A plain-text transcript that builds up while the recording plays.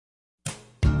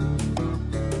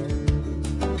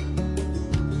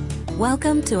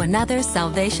Welcome to another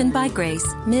Salvation by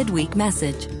Grace midweek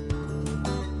message.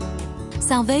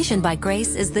 Salvation by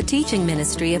Grace is the teaching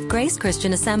ministry of Grace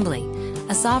Christian Assembly,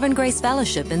 a Sovereign Grace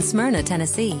Fellowship in Smyrna,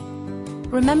 Tennessee.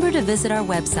 Remember to visit our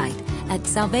website at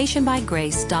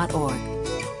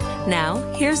salvationbygrace.org. Now,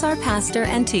 here's our pastor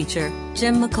and teacher,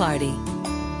 Jim McClarty.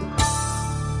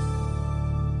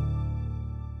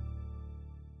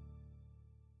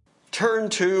 Turn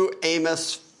to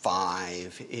Amos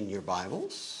 5 in your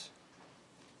Bibles.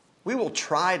 We will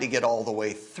try to get all the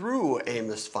way through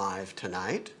Amos 5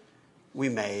 tonight. We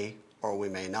may or we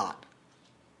may not.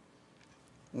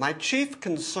 My chief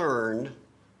concern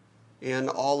in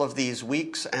all of these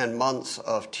weeks and months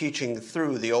of teaching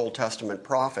through the Old Testament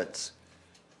prophets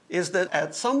is that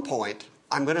at some point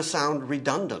I'm going to sound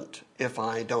redundant if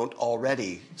I don't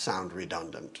already sound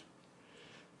redundant.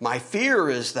 My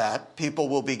fear is that people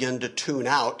will begin to tune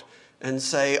out and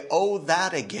say, oh,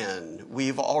 that again,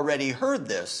 we've already heard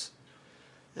this.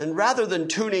 And rather than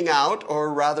tuning out,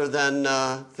 or rather than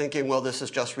thinking, well, this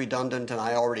is just redundant and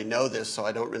I already know this, so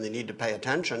I don't really need to pay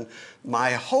attention,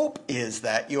 my hope is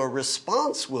that your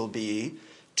response will be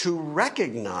to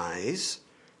recognize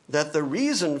that the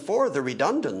reason for the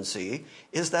redundancy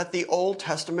is that the Old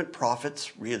Testament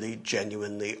prophets really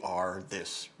genuinely are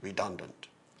this redundant.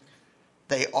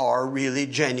 They are really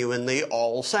genuinely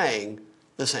all saying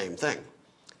the same thing.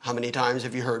 How many times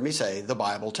have you heard me say the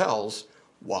Bible tells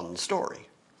one story?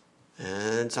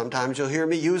 And sometimes you'll hear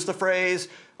me use the phrase,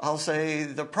 I'll say,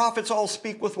 the prophets all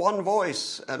speak with one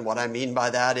voice. And what I mean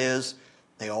by that is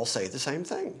they all say the same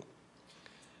thing.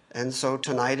 And so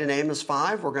tonight in Amos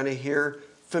 5, we're going to hear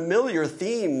familiar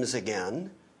themes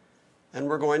again. And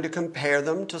we're going to compare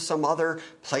them to some other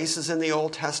places in the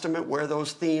Old Testament where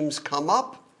those themes come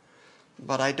up.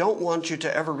 But I don't want you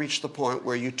to ever reach the point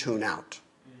where you tune out.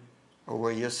 Or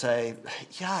where you say,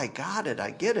 yeah, I got it, I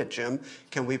get it, Jim.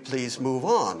 Can we please move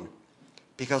on?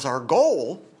 Because our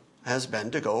goal has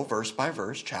been to go verse by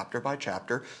verse, chapter by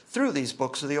chapter, through these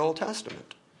books of the Old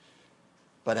Testament.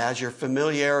 But as your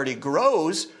familiarity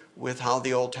grows with how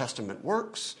the Old Testament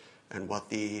works and what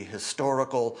the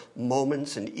historical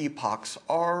moments and epochs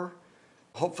are,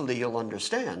 hopefully you'll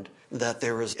understand that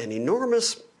there is an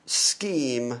enormous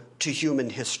scheme to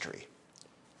human history,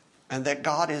 and that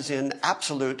God is in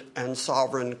absolute and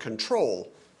sovereign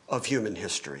control of human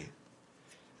history.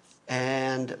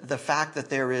 And the fact that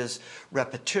there is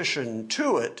repetition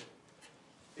to it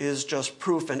is just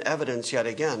proof and evidence yet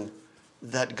again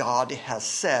that God has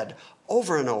said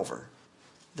over and over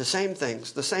the same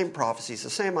things, the same prophecies, the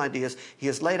same ideas. He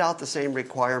has laid out the same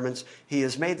requirements. He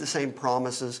has made the same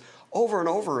promises over and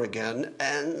over again.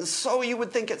 And so you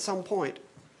would think at some point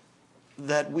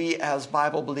that we as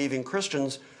Bible-believing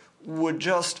Christians would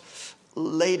just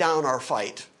lay down our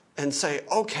fight and say,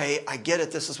 okay, I get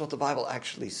it, this is what the Bible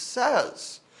actually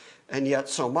says. And yet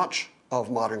so much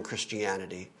of modern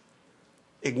Christianity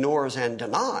ignores and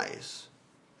denies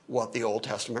what the Old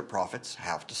Testament prophets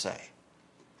have to say.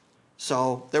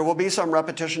 So there will be some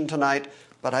repetition tonight,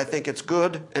 but I think it's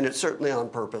good, and it's certainly on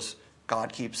purpose.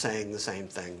 God keeps saying the same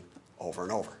thing over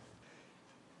and over.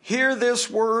 Hear this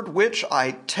word which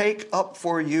I take up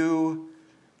for you.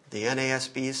 The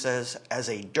NASB says, as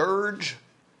a dirge.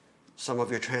 Some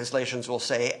of your translations will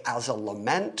say, as a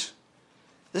lament.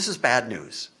 This is bad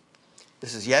news.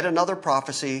 This is yet another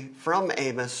prophecy from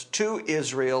Amos to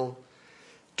Israel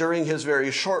during his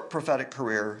very short prophetic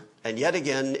career. And yet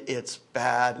again, it's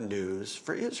bad news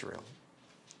for Israel.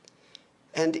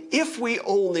 And if we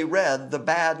only read the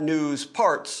bad news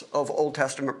parts of Old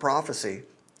Testament prophecy,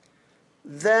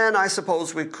 then I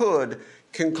suppose we could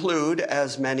conclude,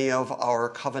 as many of our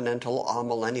covenantal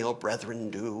amillennial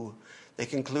brethren do, they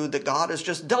conclude that God is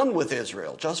just done with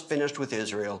Israel, just finished with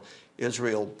Israel.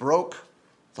 Israel broke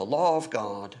the law of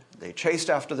God. They chased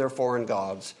after their foreign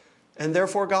gods, and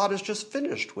therefore God is just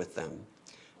finished with them.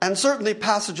 And certainly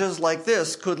passages like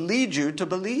this could lead you to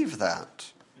believe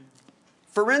that.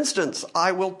 For instance,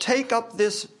 I will take up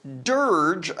this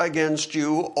dirge against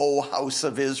you, O house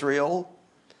of Israel.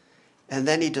 And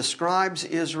then he describes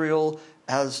Israel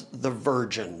as the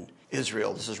virgin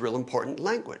Israel. This is real important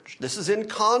language. This is in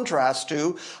contrast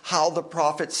to how the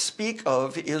prophets speak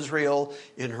of Israel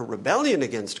in her rebellion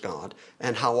against God,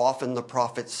 and how often the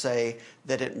prophets say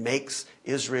that it makes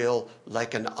Israel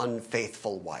like an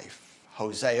unfaithful wife.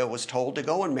 Hosea was told to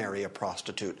go and marry a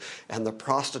prostitute, and the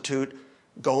prostitute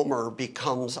Gomer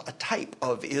becomes a type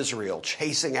of Israel,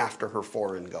 chasing after her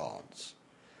foreign gods.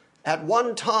 At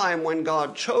one time when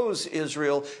God chose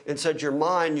Israel and said, you're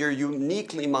mine, you're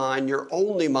uniquely mine, you're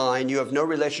only mine, you have no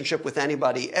relationship with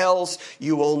anybody else,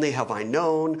 you only have I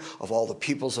known of all the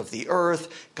peoples of the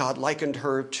earth, God likened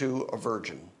her to a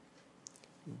virgin.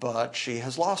 But she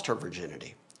has lost her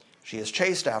virginity. She has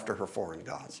chased after her foreign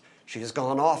gods. She has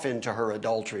gone off into her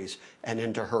adulteries and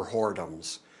into her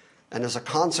whoredoms. And as a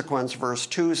consequence, verse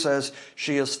 2 says,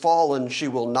 she has fallen, she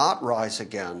will not rise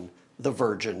again, the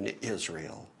virgin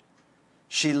Israel.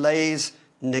 She lays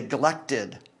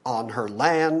neglected on her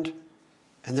land,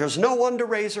 and there's no one to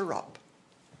raise her up.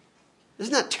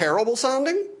 Isn't that terrible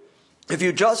sounding? If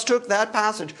you just took that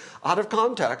passage out of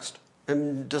context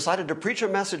and decided to preach a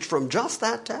message from just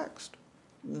that text,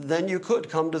 then you could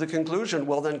come to the conclusion,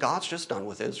 well, then God's just done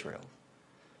with Israel.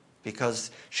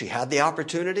 Because she had the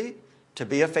opportunity to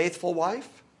be a faithful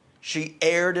wife. She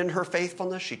erred in her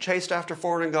faithfulness. She chased after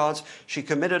foreign gods. She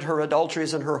committed her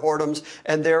adulteries and her whoredoms.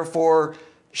 And therefore,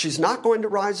 she's not going to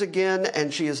rise again.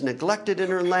 And she is neglected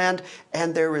in her land.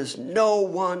 And there is no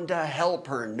one to help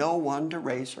her. No one to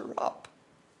raise her up.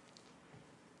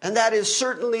 And that is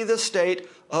certainly the state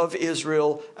of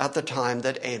Israel at the time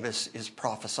that Amos is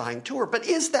prophesying to her. But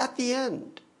is that the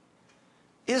end?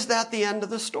 Is that the end of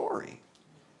the story?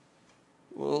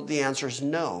 Well, the answer is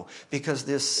no, because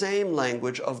this same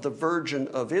language of the virgin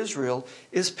of Israel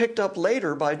is picked up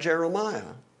later by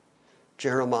Jeremiah.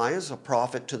 Jeremiah is a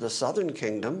prophet to the southern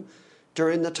kingdom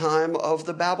during the time of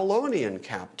the Babylonian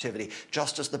captivity.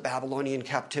 Just as the Babylonian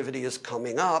captivity is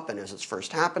coming up and as it's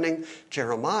first happening,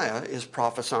 Jeremiah is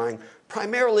prophesying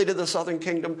primarily to the southern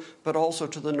kingdom, but also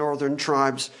to the northern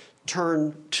tribes.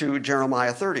 Turn to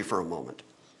Jeremiah 30 for a moment.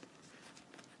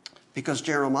 Because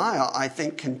Jeremiah, I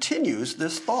think, continues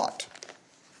this thought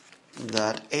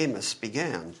that Amos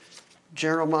began.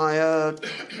 Jeremiah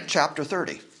chapter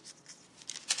 30.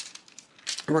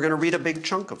 And we're going to read a big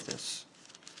chunk of this,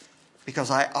 because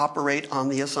I operate on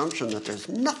the assumption that there's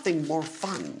nothing more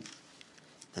fun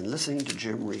than listening to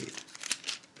Jim read.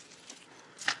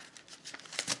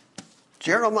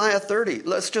 Jeremiah 30.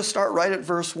 Let's just start right at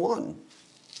verse 1.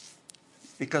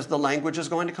 Because the language is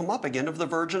going to come up again of the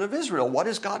virgin of Israel. What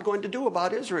is God going to do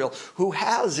about Israel, who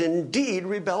has indeed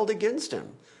rebelled against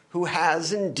him, who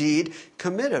has indeed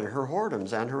committed her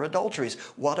whoredoms and her adulteries?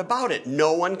 What about it?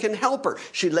 No one can help her.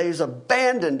 She lays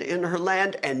abandoned in her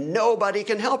land and nobody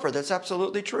can help her. That's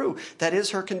absolutely true. That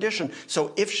is her condition.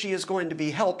 So if she is going to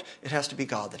be helped, it has to be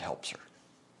God that helps her.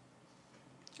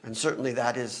 And certainly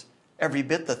that is every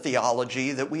bit the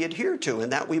theology that we adhere to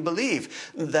and that we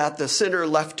believe, that the sinner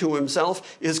left to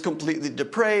himself is completely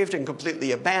depraved and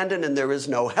completely abandoned and there is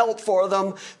no help for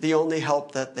them. The only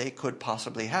help that they could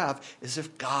possibly have is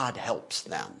if God helps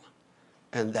them.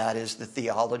 And that is the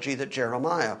theology that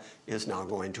Jeremiah is now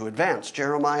going to advance.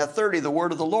 Jeremiah 30, the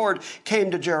word of the Lord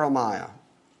came to Jeremiah,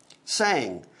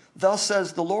 saying, "Thus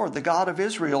says the Lord, the God of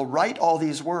Israel, write all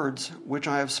these words which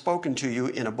I have spoken to you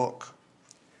in a book.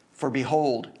 For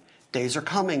behold, days are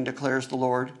coming, declares the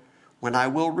Lord, when I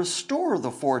will restore the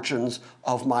fortunes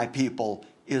of my people,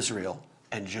 Israel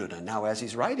and Judah." Now, as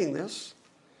he's writing this,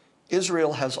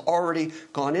 Israel has already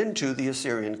gone into the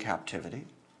Assyrian captivity.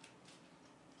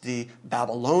 The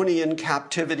Babylonian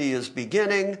captivity is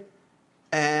beginning,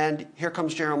 and here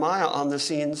comes Jeremiah on the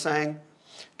scene saying,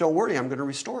 don't worry, I'm going to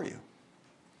restore you.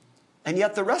 And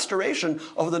yet the restoration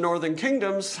of the northern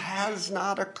kingdoms has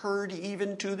not occurred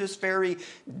even to this very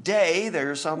day.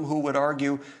 There are some who would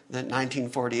argue that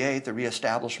 1948, the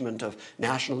reestablishment of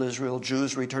national Israel,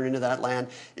 Jews returning to that land,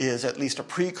 is at least a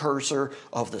precursor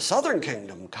of the southern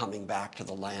kingdom coming back to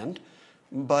the land.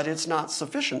 But it's not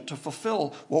sufficient to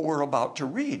fulfill what we're about to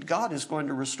read. God is going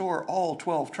to restore all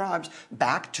 12 tribes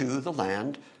back to the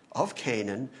land of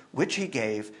Canaan, which he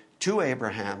gave to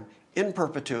Abraham in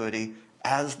perpetuity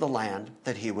as the land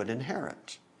that he would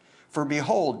inherit. For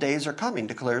behold, days are coming,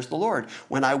 declares the Lord,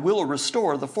 when I will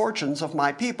restore the fortunes of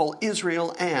my people,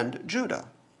 Israel and Judah.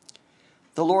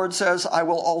 The Lord says, I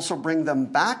will also bring them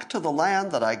back to the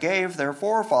land that I gave their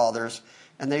forefathers,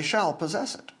 and they shall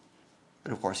possess it.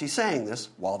 And of course, he's saying this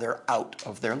while they're out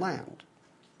of their land.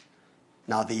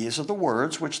 Now these are the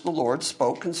words which the Lord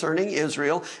spoke concerning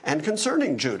Israel and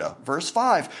concerning Judah. Verse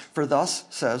 5, for thus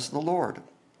says the Lord,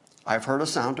 I've heard a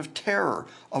sound of terror,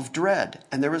 of dread,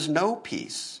 and there is no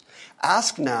peace.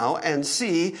 Ask now and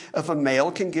see if a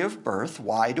male can give birth.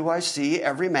 Why do I see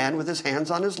every man with his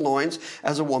hands on his loins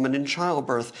as a woman in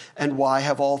childbirth? And why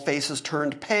have all faces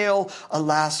turned pale?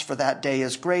 Alas, for that day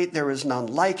is great. There is none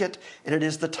like it, and it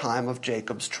is the time of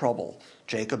Jacob's trouble.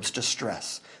 Jacob's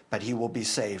distress, but he will be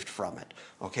saved from it.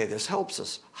 Okay, this helps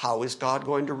us. How is God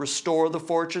going to restore the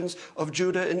fortunes of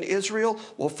Judah and Israel?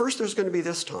 Well, first there's going to be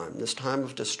this time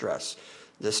of distress.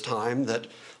 This time that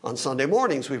on Sunday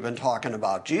mornings we've been talking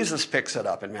about. Jesus picks it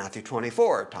up in Matthew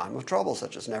 24, a time of trouble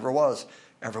such as never was,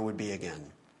 ever would be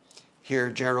again.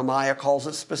 Here Jeremiah calls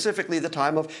it specifically the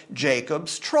time of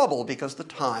Jacob's trouble, because the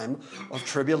time of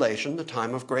tribulation, the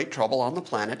time of great trouble on the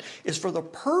planet, is for the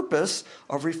purpose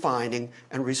of refining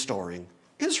and restoring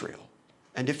Israel.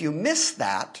 And if you miss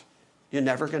that, you're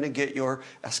never going to get your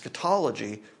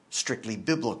eschatology strictly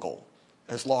biblical.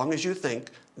 As long as you think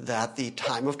that the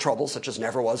time of trouble, such as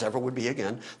never was, ever would be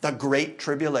again, the great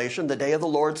tribulation, the day of the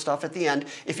Lord stuff at the end,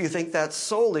 if you think that's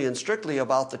solely and strictly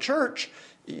about the church,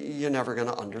 you're never going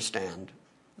to understand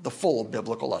the full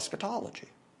biblical eschatology.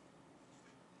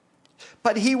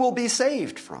 But he will be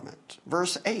saved from it.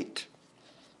 Verse 8.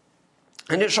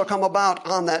 And it shall come about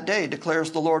on that day,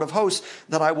 declares the Lord of hosts,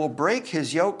 that I will break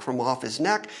his yoke from off his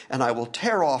neck, and I will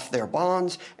tear off their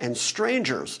bonds, and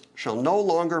strangers shall no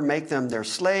longer make them their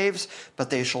slaves,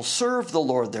 but they shall serve the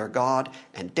Lord their God,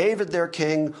 and David their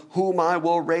king, whom I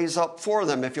will raise up for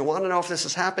them. If you want to know if this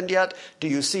has happened yet, do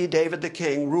you see David the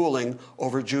king ruling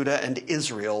over Judah and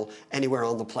Israel anywhere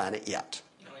on the planet yet?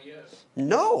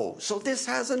 No, so this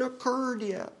hasn't occurred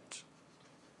yet,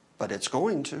 but it's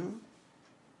going to.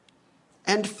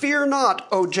 And fear not,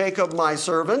 O Jacob, my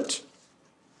servant,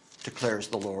 declares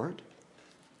the Lord.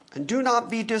 And do not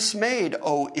be dismayed,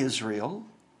 O Israel.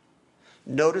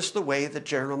 Notice the way that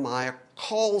Jeremiah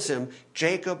calls him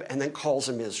Jacob and then calls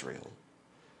him Israel.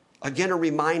 Again, a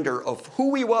reminder of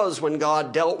who he was when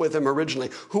God dealt with him originally.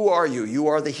 Who are you? You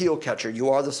are the heel catcher. You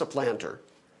are the supplanter.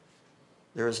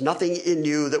 There is nothing in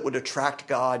you that would attract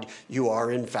God. You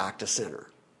are, in fact, a sinner.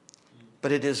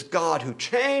 But it is God who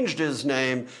changed his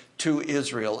name to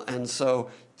Israel. And so,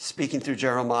 speaking through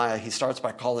Jeremiah, he starts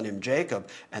by calling him Jacob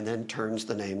and then turns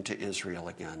the name to Israel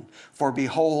again. For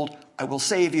behold, I will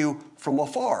save you from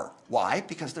afar. Why?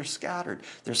 Because they're scattered.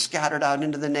 They're scattered out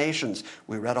into the nations.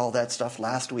 We read all that stuff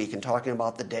last week in talking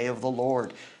about the day of the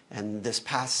Lord and this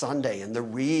past Sunday and the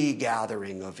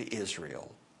regathering of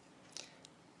Israel.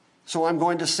 So I'm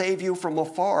going to save you from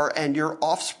afar and your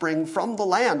offspring from the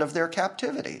land of their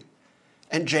captivity.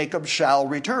 And Jacob shall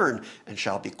return, and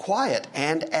shall be quiet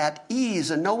and at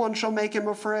ease, and no one shall make him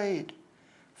afraid.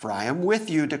 For I am with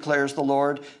you, declares the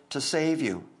Lord, to save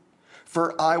you.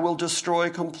 For I will destroy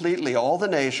completely all the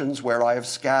nations where I have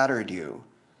scattered you.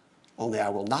 Only I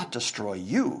will not destroy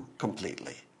you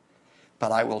completely,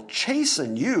 but I will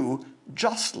chasten you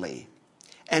justly,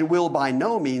 and will by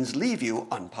no means leave you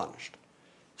unpunished.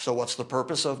 So what's the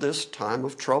purpose of this time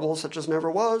of trouble such as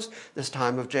never was, this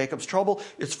time of Jacob's trouble?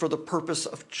 It's for the purpose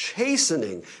of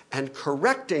chastening and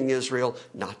correcting Israel,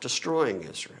 not destroying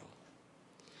Israel.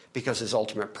 Because his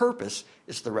ultimate purpose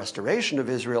is the restoration of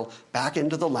Israel back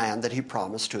into the land that he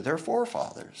promised to their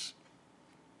forefathers.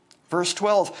 Verse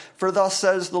 12, for thus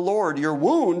says the Lord, your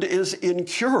wound is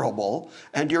incurable,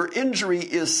 and your injury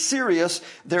is serious.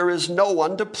 There is no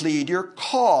one to plead your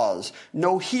cause,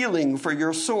 no healing for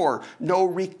your sore, no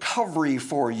recovery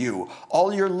for you.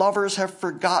 All your lovers have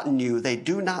forgotten you. They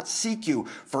do not seek you,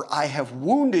 for I have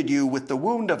wounded you with the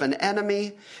wound of an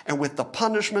enemy and with the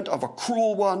punishment of a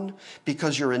cruel one,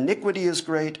 because your iniquity is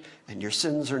great and your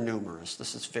sins are numerous.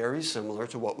 This is very similar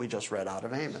to what we just read out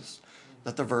of Amos.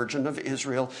 That the virgin of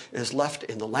Israel is left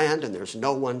in the land and there's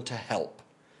no one to help.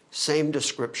 Same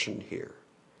description here.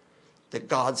 That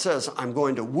God says, I'm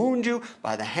going to wound you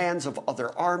by the hands of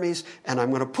other armies, and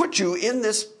I'm going to put you in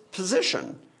this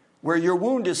position where your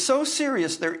wound is so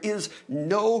serious there is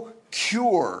no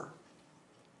cure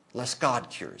unless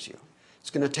God cures you. It's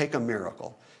going to take a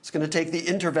miracle. It's going to take the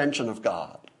intervention of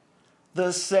God.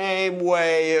 The same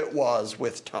way it was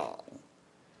with Tom.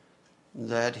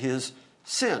 That his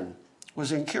sin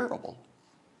was incurable.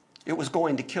 It was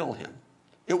going to kill him.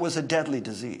 It was a deadly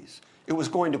disease. It was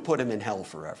going to put him in hell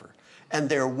forever. And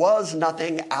there was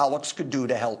nothing Alex could do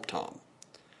to help Tom.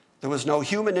 There was no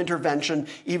human intervention.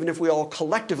 Even if we all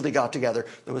collectively got together,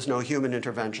 there was no human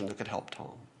intervention that could help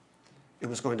Tom. It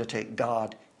was going to take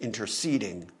God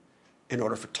interceding in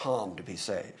order for Tom to be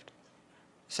saved.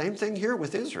 Same thing here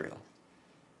with Israel.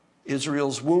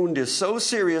 Israel's wound is so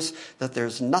serious that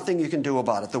there's nothing you can do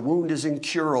about it. The wound is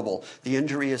incurable. The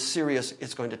injury is serious.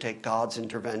 It's going to take God's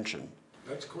intervention.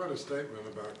 That's quite a statement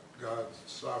about God's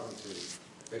sovereignty,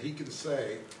 that he can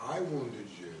say, I wounded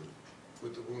you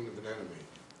with the wound of an enemy.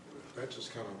 That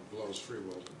just kind of blows free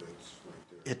will to bits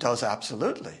right there. It does,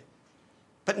 absolutely.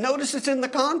 But notice it's in the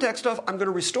context of, I'm going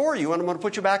to restore you and I'm going to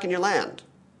put you back in your land.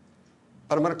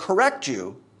 But I'm going to correct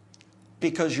you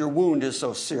because your wound is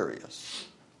so serious.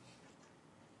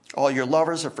 All your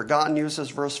lovers have forgotten you, says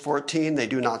verse 14. They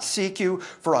do not seek you,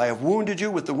 for I have wounded you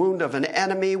with the wound of an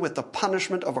enemy, with the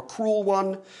punishment of a cruel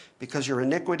one, because your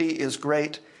iniquity is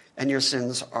great and your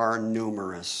sins are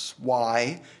numerous.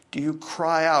 Why do you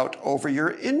cry out over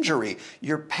your injury?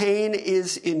 Your pain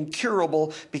is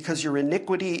incurable because your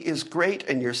iniquity is great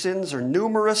and your sins are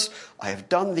numerous. I have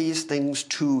done these things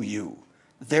to you.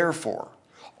 Therefore,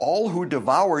 all who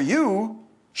devour you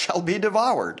shall be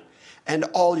devoured, and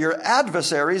all your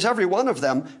adversaries, every one of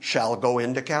them, shall go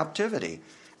into captivity.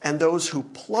 And those who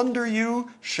plunder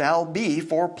you shall be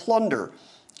for plunder,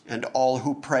 and all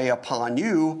who prey upon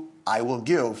you I will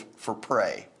give for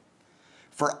prey.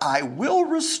 For I will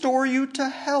restore you to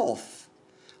health.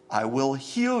 I will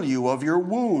heal you of your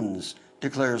wounds,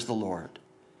 declares the Lord.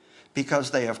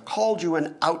 Because they have called you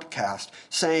an outcast,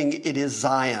 saying it is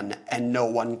Zion, and no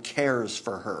one cares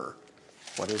for her.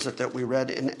 What is it that we read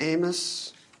in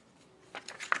Amos?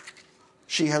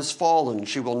 She has fallen.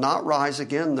 She will not rise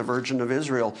again, the Virgin of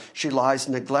Israel. She lies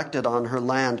neglected on her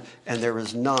land, and there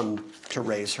is none to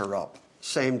raise her up.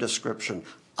 Same description.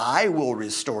 I will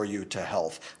restore you to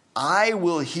health. I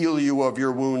will heal you of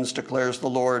your wounds, declares the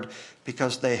Lord,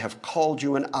 because they have called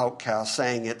you an outcast,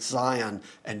 saying it's Zion,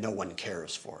 and no one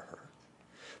cares for her.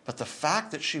 But the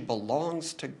fact that she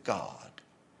belongs to God,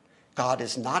 God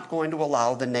is not going to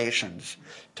allow the nations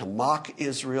to mock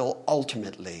Israel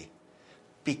ultimately,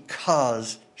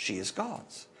 because she is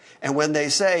God's. And when they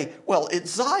say, well,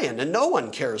 it's Zion and no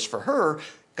one cares for her,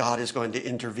 God is going to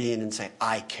intervene and say,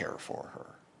 I care for her.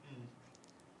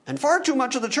 And far too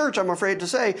much of the church, I'm afraid to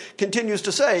say, continues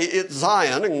to say, it's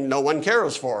Zion and no one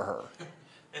cares for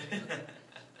her.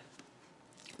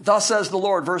 Thus says the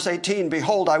Lord, verse 18,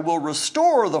 behold, I will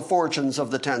restore the fortunes of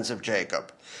the tents of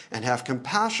Jacob and have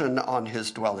compassion on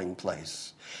his dwelling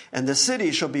place. And the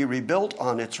city shall be rebuilt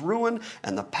on its ruin,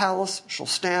 and the palace shall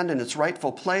stand in its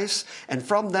rightful place, and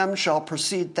from them shall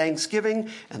proceed thanksgiving,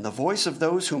 and the voice of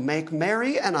those who make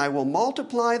merry, and I will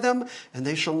multiply them, and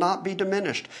they shall not be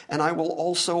diminished, and I will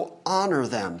also honor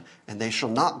them, and they shall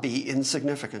not be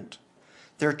insignificant.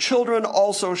 Their children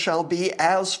also shall be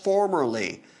as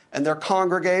formerly, and their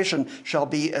congregation shall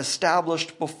be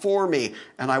established before me,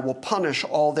 and I will punish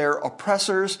all their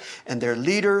oppressors, and their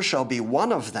leader shall be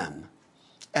one of them.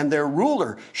 And their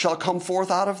ruler shall come forth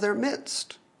out of their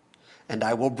midst. And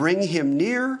I will bring him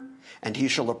near, and he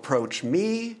shall approach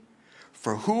me.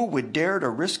 For who would dare to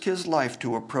risk his life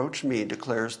to approach me,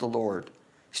 declares the Lord.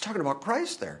 He's talking about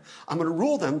Christ there. I'm going to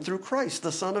rule them through Christ,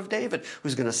 the Son of David,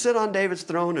 who's going to sit on David's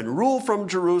throne and rule from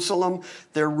Jerusalem.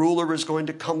 Their ruler is going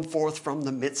to come forth from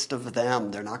the midst of them.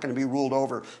 They're not going to be ruled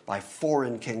over by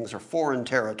foreign kings or foreign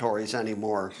territories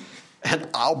anymore. And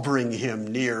I'll bring him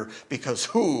near, because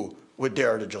who would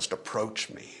dare to just approach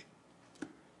me?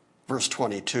 Verse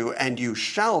 22, and you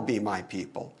shall be my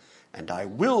people, and I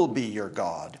will be your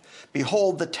God.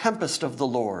 Behold, the tempest of the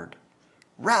Lord.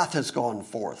 Wrath has gone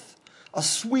forth, a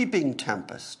sweeping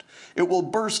tempest. It will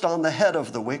burst on the head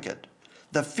of the wicked.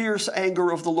 The fierce anger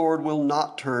of the Lord will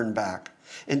not turn back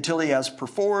until he has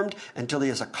performed, until he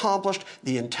has accomplished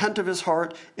the intent of his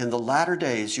heart. In the latter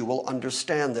days, you will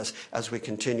understand this as we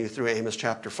continue through Amos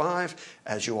chapter 5.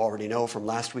 As you already know from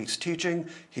last week's teaching,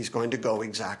 he's going to go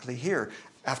exactly here.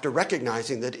 After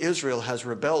recognizing that Israel has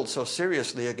rebelled so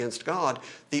seriously against God,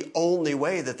 the only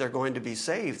way that they're going to be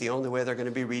saved, the only way they're going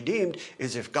to be redeemed,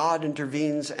 is if God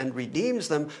intervenes and redeems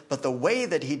them. But the way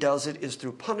that he does it is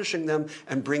through punishing them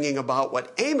and bringing about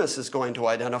what Amos is going to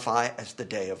identify as the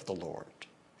day of the Lord.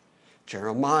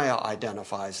 Jeremiah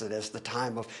identifies it as the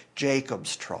time of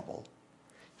Jacob's trouble.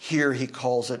 Here he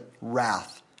calls it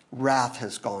wrath. Wrath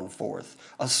has gone forth,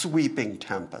 a sweeping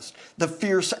tempest, the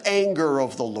fierce anger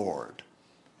of the Lord.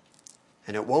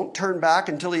 And it won't turn back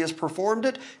until he has performed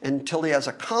it, until he has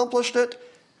accomplished it.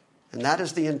 And that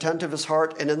is the intent of his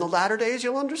heart. And in the latter days,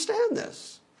 you'll understand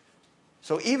this.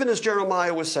 So even as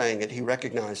Jeremiah was saying it, he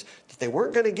recognized that they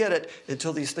weren't going to get it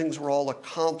until these things were all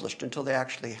accomplished, until they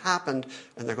actually happened,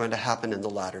 and they're going to happen in the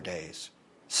latter days.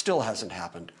 Still hasn't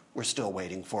happened. We're still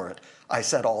waiting for it. I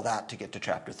said all that to get to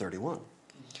chapter 31.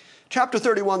 Chapter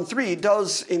 31:3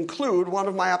 does include one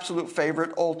of my absolute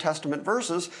favorite Old Testament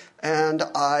verses, and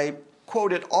I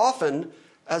quote it often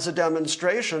as a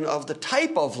demonstration of the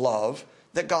type of love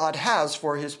that God has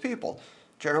for his people.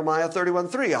 Jeremiah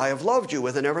 31:3, I have loved you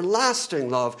with an everlasting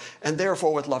love, and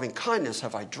therefore with loving kindness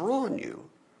have I drawn you.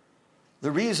 The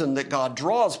reason that God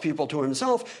draws people to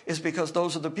himself is because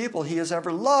those are the people he has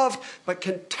ever loved, but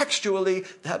contextually,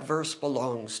 that verse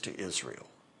belongs to Israel.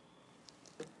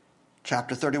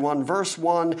 Chapter 31, verse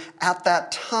 1, at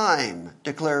that time,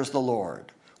 declares the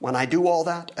Lord, when I do all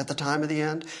that at the time of the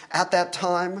end, at that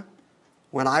time,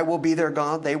 when I will be their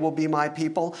God, they will be my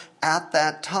people. At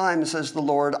that time, says the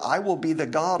Lord, I will be the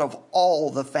God of all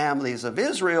the families of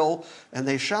Israel, and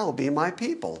they shall be my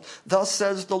people. Thus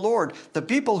says the Lord, the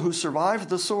people who survived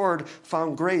the sword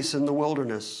found grace in the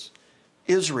wilderness.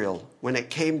 Israel, when it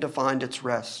came to find its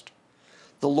rest.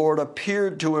 The Lord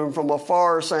appeared to him from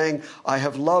afar, saying, I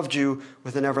have loved you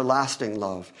with an everlasting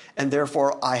love, and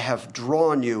therefore I have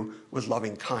drawn you with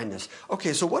loving kindness.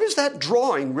 Okay, so what is that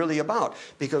drawing really about?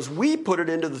 Because we put it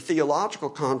into the theological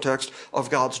context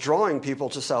of God's drawing people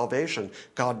to salvation,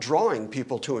 God drawing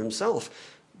people to himself.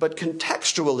 But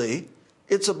contextually,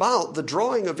 it's about the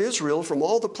drawing of Israel from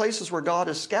all the places where God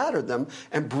has scattered them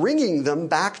and bringing them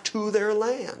back to their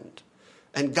land.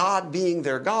 And God being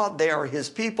their God, they are his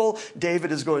people.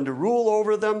 David is going to rule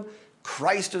over them.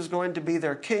 Christ is going to be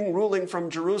their king, ruling from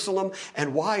Jerusalem.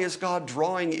 And why is God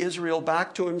drawing Israel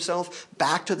back to himself,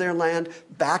 back to their land,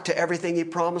 back to everything he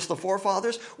promised the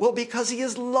forefathers? Well, because he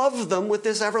has loved them with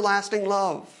this everlasting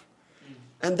love.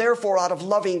 And therefore, out of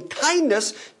loving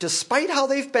kindness, despite how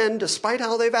they've been, despite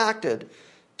how they've acted,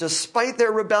 despite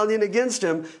their rebellion against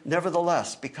him,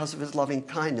 nevertheless, because of his loving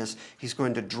kindness, he's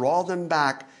going to draw them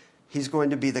back. He's going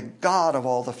to be the God of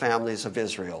all the families of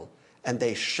Israel, and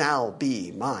they shall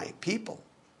be my people.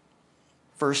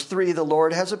 Verse 3, the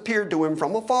Lord has appeared to him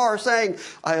from afar, saying,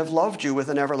 I have loved you with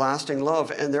an everlasting love,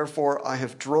 and therefore I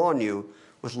have drawn you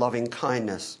with loving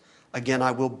kindness. Again,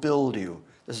 I will build you.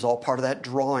 This is all part of that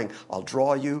drawing. I'll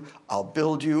draw you, I'll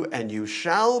build you, and you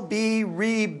shall be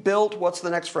rebuilt. What's the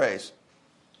next phrase?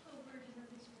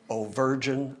 O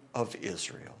Virgin of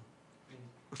Israel.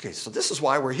 Okay, so this is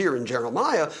why we're here in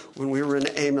Jeremiah. When we were in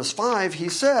Amos 5, he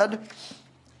said,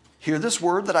 hear this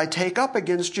word that I take up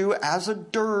against you as a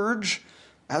dirge,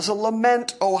 as a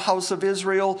lament, O house of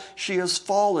Israel. She has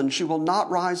fallen. She will not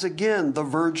rise again, the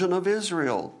Virgin of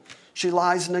Israel. She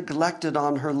lies neglected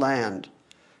on her land,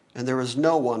 and there is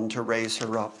no one to raise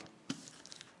her up.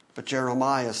 But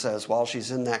Jeremiah says, while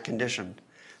she's in that condition,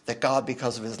 that God,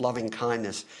 because of his loving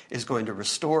kindness, is going to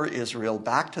restore Israel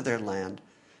back to their land,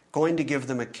 going to give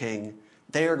them a king.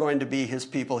 They are going to be his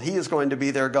people. He is going to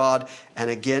be their God. And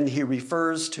again, he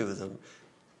refers to them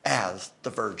as the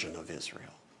Virgin of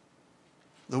Israel.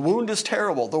 The wound is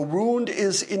terrible. The wound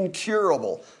is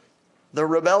incurable. The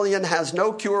rebellion has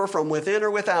no cure from within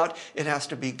or without. It has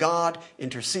to be God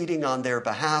interceding on their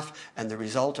behalf. And the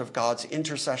result of God's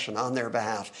intercession on their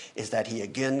behalf is that he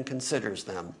again considers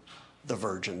them the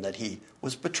virgin that he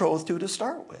was betrothed to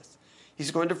start with. He's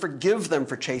going to forgive them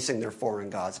for chasing their foreign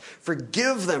gods,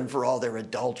 forgive them for all their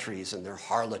adulteries and their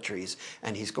harlotries,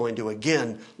 and he's going to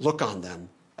again look on them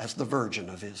as the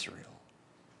Virgin of Israel.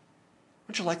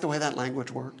 Don't you like the way that language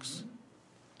works?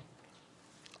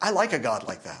 I like a God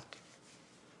like that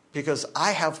because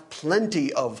I have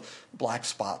plenty of black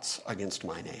spots against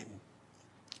my name.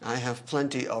 I have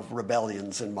plenty of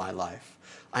rebellions in my life.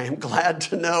 I am glad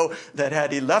to know that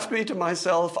had he left me to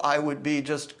myself, I would be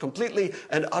just completely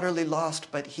and utterly lost,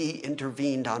 but he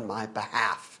intervened on my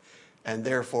behalf. And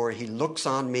therefore, he looks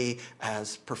on me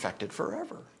as perfected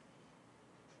forever.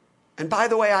 And by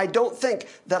the way, I don't think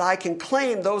that I can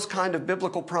claim those kind of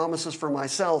biblical promises for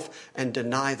myself and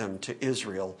deny them to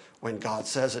Israel when God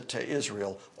says it to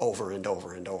Israel over and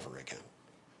over and over again.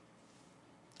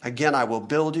 Again, I will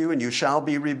build you, and you shall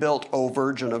be rebuilt, O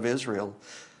Virgin of Israel.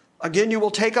 Again, you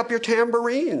will take up your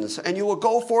tambourines, and you will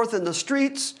go forth in the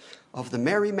streets of the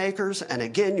merrymakers, and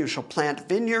again you shall plant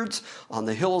vineyards on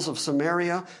the hills of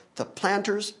Samaria. The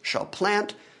planters shall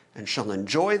plant and shall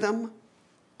enjoy them.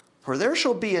 For there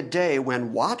shall be a day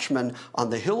when watchmen on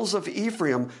the hills of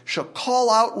Ephraim shall call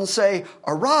out and say,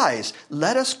 Arise,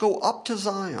 let us go up to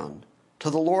Zion, to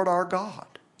the Lord our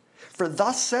God. For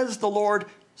thus says the Lord,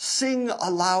 Sing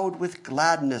aloud with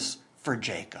gladness for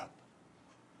Jacob.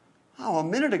 Oh, a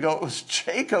minute ago it was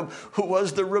Jacob who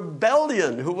was the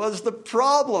rebellion, who was the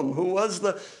problem, who was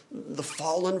the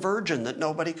fallen virgin that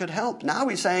nobody could help. Now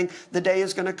he's saying the day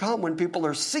is going to come when people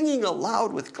are singing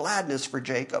aloud with gladness for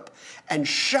Jacob and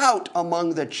shout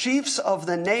among the chiefs of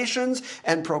the nations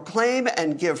and proclaim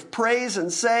and give praise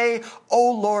and say,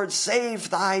 O Lord,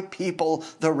 save thy people,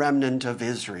 the remnant of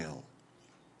Israel.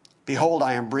 Behold,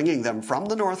 I am bringing them from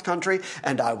the north country,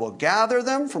 and I will gather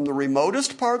them from the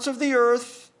remotest parts of the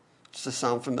earth. Does this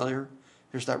sound familiar?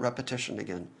 Here's that repetition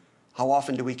again. How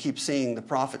often do we keep seeing the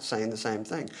prophets saying the same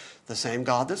thing? The same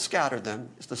God that scattered them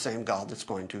is the same God that's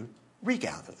going to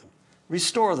regather them,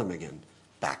 restore them again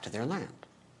back to their land.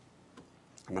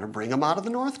 I'm going to bring them out of the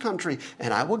north country,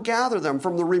 and I will gather them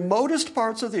from the remotest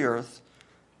parts of the earth.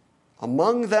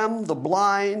 Among them the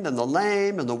blind and the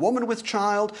lame and the woman with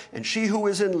child and she who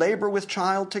is in labor with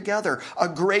child together, a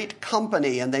great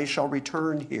company, and they shall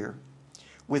return here.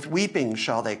 With weeping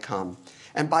shall they come,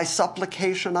 and by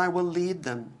supplication I will lead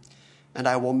them, and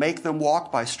I will make them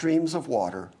walk by streams of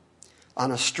water,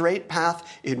 on a straight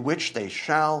path in which they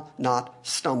shall not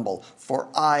stumble. For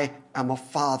I am a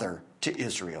father to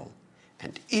Israel,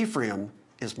 and Ephraim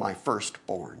is my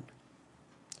firstborn.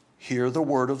 Hear the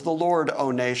word of the Lord,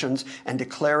 O nations, and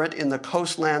declare it in the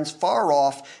coastlands far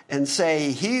off, and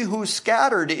say, He who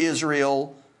scattered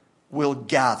Israel will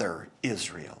gather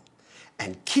Israel,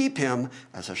 and keep him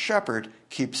as a shepherd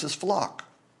keeps his flock.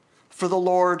 For the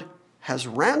Lord has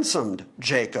ransomed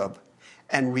Jacob,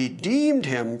 and redeemed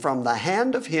him from the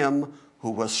hand of him who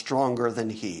was stronger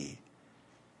than he.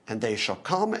 And they shall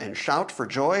come and shout for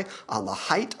joy on the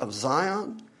height of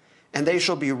Zion, and they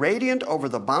shall be radiant over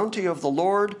the bounty of the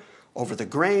Lord, over the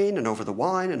grain and over the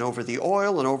wine and over the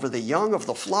oil and over the young of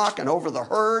the flock and over the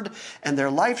herd. And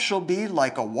their life shall be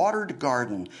like a watered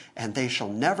garden, and they shall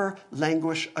never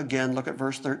languish again. Look at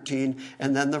verse 13.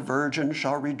 And then the virgin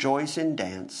shall rejoice in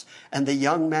dance, and the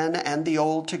young men and the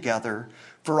old together.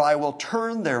 For I will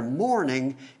turn their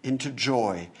mourning into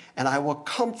joy, and I will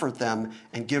comfort them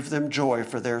and give them joy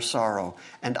for their sorrow.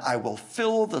 And I will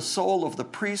fill the soul of the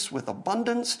priests with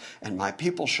abundance, and my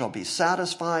people shall be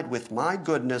satisfied with my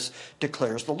goodness,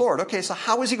 declares the Lord. Okay, so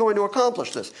how is he going to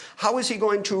accomplish this? How is he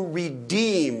going to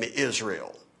redeem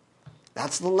Israel?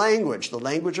 That's the language. The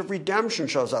language of redemption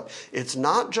shows up. It's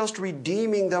not just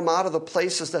redeeming them out of the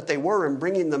places that they were and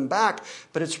bringing them back,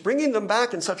 but it's bringing them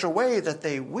back in such a way that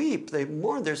they weep, they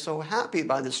mourn, they're so happy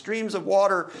by the streams of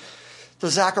water. The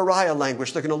Zechariah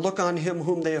language, they're going to look on him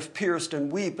whom they have pierced and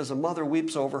weep as a mother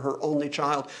weeps over her only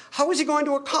child. How is he going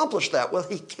to accomplish that? Well,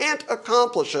 he can't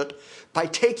accomplish it by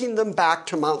taking them back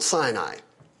to Mount Sinai.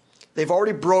 They've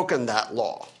already broken that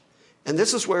law. And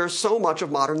this is where so much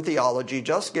of modern theology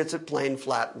just gets it plain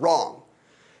flat wrong,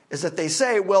 is that they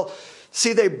say, well,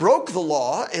 see, they broke the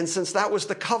law, and since that was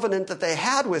the covenant that they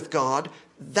had with God,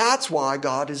 that's why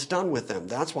God is done with them.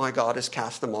 That's why God has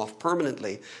cast them off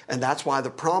permanently. And that's why the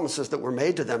promises that were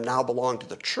made to them now belong to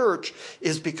the church,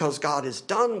 is because God is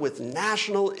done with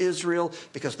national Israel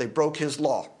because they broke his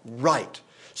law. Right.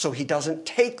 So he doesn't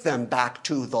take them back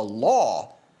to the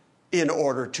law in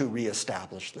order to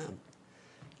reestablish them.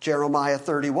 Jeremiah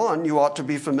 31, you ought to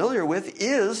be familiar with,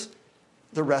 is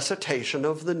the recitation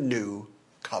of the new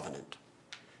covenant.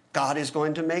 God is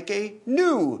going to make a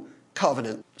new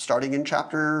covenant, starting in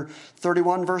chapter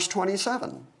 31, verse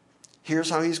 27. Here's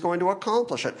how he's going to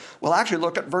accomplish it. Well, actually,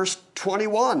 look at verse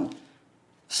 21.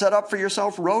 Set up for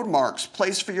yourself road marks,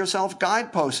 place for yourself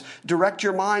guideposts, direct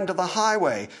your mind to the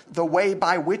highway, the way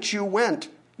by which you went.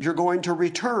 You're going to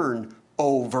return,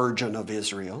 O Virgin of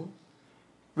Israel.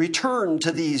 Return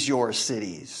to these your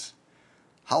cities.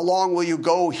 How long will you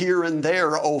go here and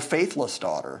there, O faithless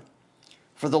daughter?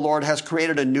 For the Lord has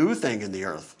created a new thing in the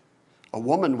earth. A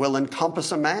woman will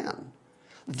encompass a man.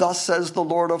 Thus says the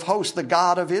Lord of hosts, the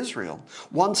God of Israel.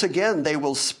 Once again they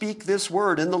will speak this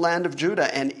word in the land of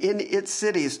Judah and in its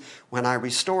cities when I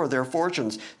restore their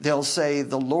fortunes. They'll say,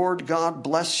 the Lord God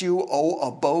bless you, O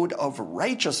abode of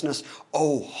righteousness,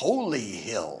 O holy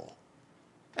hill.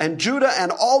 And Judah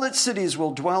and all its cities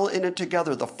will dwell in it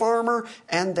together, the farmer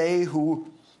and they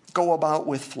who go about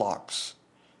with flocks.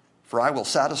 For I will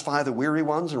satisfy the weary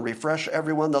ones and refresh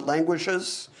everyone that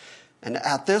languishes. And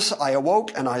at this I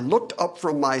awoke, and I looked up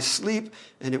from my sleep,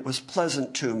 and it was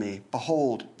pleasant to me.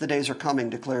 Behold, the days are coming,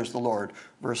 declares the Lord.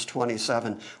 Verse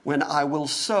 27, when I will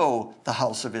sow the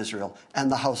house of Israel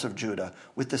and the house of Judah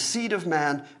with the seed of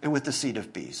man and with the seed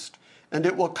of beast. And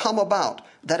it will come about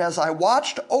that as I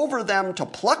watched over them to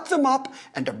pluck them up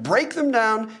and to break them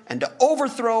down and to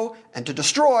overthrow and to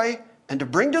destroy and to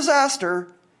bring disaster,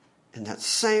 in that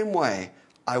same way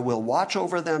I will watch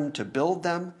over them to build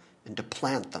them and to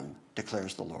plant them,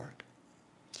 declares the Lord.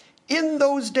 In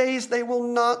those days they will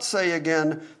not say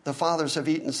again, the fathers have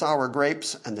eaten sour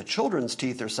grapes and the children's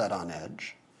teeth are set on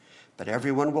edge. But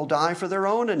everyone will die for their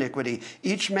own iniquity.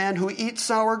 Each man who eats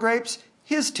sour grapes,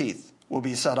 his teeth will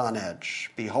be set on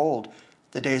edge. Behold,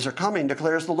 the days are coming,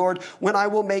 declares the Lord, when I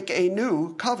will make a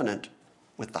new covenant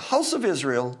with the house of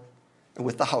Israel and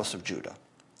with the house of Judah.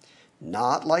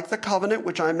 Not like the covenant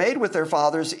which I made with their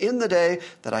fathers in the day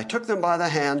that I took them by the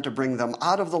hand to bring them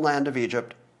out of the land of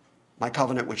Egypt, my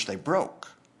covenant which they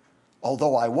broke,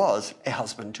 although I was a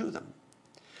husband to them.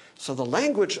 So the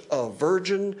language of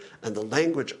virgin and the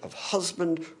language of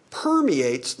husband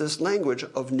permeates this language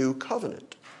of new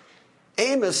covenant.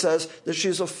 Amos says that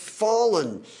she's a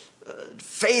fallen,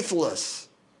 faithless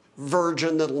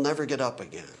virgin that'll never get up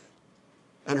again.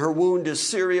 And her wound is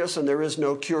serious and there is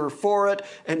no cure for it.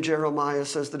 And Jeremiah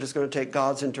says that it's going to take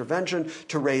God's intervention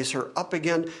to raise her up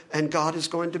again. And God is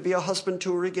going to be a husband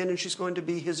to her again, and she's going to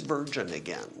be his virgin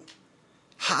again.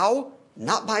 How?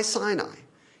 Not by Sinai.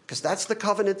 Because that's the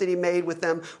covenant that he made with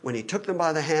them when he took them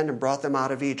by the hand and brought them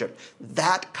out of Egypt.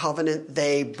 That covenant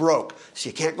they broke. So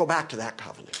you can't go back to that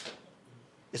covenant.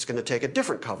 It's going to take a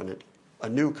different covenant, a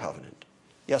new covenant.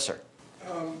 Yes, sir?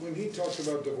 When he talks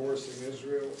about divorcing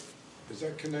Israel, is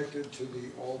that connected to the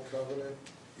Old Covenant,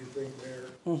 you think, there?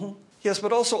 Mm-hmm. Yes,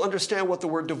 but also understand what the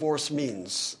word divorce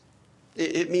means.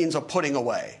 It means a putting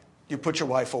away. You put your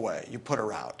wife away. You put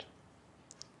her out.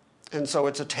 And so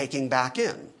it's a taking back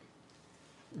in.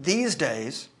 These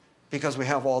days, because we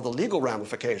have all the legal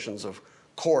ramifications of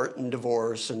court and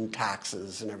divorce and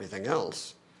taxes and everything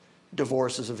else,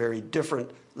 divorce is a very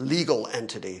different legal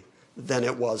entity than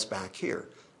it was back here.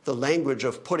 The language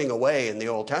of putting away in the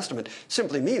Old Testament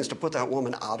simply means to put that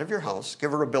woman out of your house,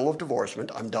 give her a bill of divorcement.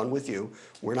 I'm done with you.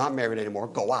 We're not married anymore.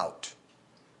 Go out.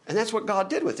 And that's what God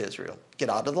did with Israel. Get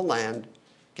out of the land.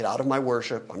 Get out of my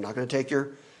worship. I'm not going to take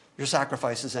your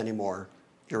sacrifices anymore.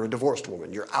 You're a divorced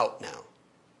woman. You're out now.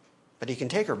 But he can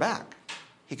take her back.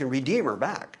 He can redeem her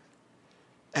back.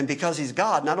 And because he's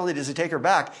God, not only does he take her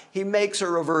back, he makes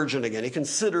her a virgin again. He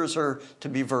considers her to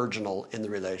be virginal in the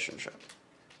relationship,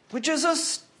 which is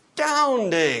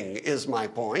astounding, is my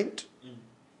point.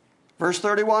 Verse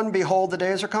 31, behold, the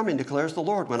days are coming, declares the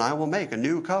Lord, when I will make a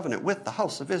new covenant with the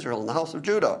house of Israel and the house of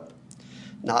Judah.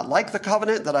 Not like the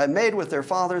covenant that I made with their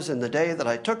fathers in the day that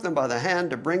I took them by the hand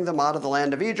to bring them out of the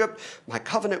land of Egypt, my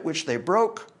covenant which they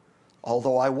broke,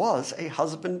 although I was a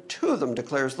husband to them,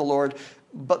 declares the Lord.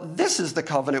 But this is the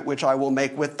covenant which I will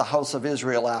make with the house of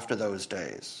Israel after those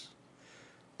days.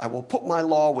 I will put my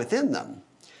law within them,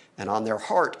 and on their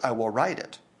heart I will write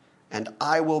it. And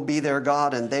I will be their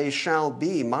God, and they shall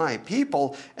be my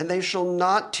people. And they shall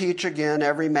not teach again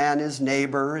every man his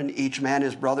neighbor and each man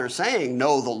his brother, saying,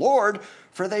 know the Lord,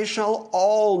 for they shall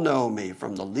all know me,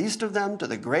 from the least of them to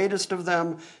the greatest of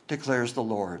them, declares the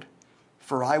Lord.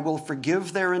 For I will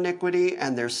forgive their iniquity,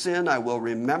 and their sin I will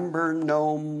remember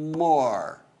no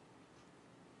more.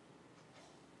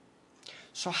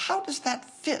 So how does that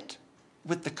fit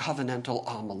with the covenantal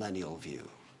amillennial view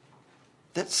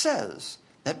that says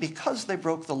that because they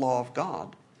broke the law of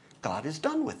God, God is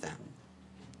done with them?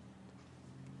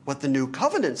 What the new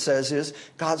covenant says is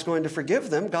God's going to forgive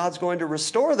them, God's going to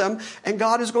restore them, and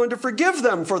God is going to forgive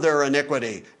them for their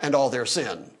iniquity and all their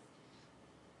sin.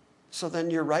 So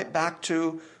then you're right back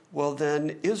to, well,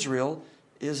 then Israel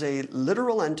is a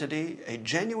literal entity, a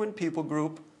genuine people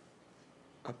group,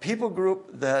 a people group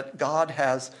that God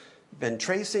has been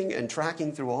tracing and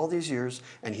tracking through all these years,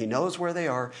 and he knows where they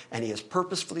are, and he has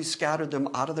purposefully scattered them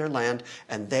out of their land,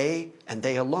 and they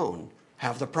alone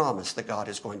have the promise that God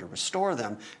is going to restore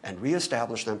them and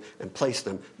reestablish them and place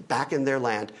them back in their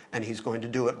land, and he's going to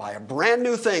do it by a brand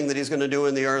new thing that he's going to do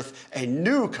in the earth, a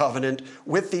new covenant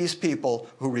with these people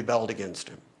who rebelled against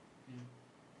him.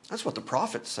 That's what the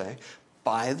prophets say.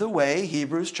 By the way,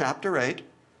 Hebrews chapter 8,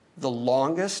 the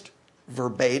longest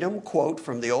verbatim quote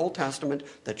from the Old Testament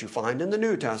that you find in the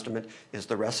New Testament is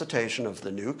the recitation of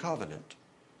the new covenant,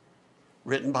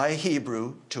 written by a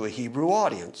Hebrew to a Hebrew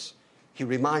audience. He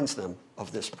reminds them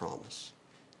of this promise.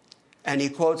 And he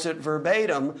quotes it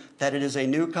verbatim that it is a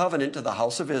new covenant to the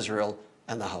house of Israel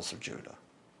and the house of Judah.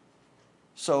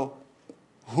 So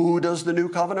who does the new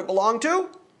covenant belong to?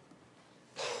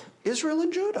 Israel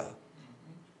and Judah.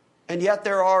 And yet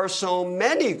there are so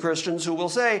many Christians who will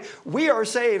say, we are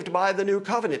saved by the new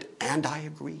covenant. And I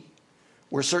agree.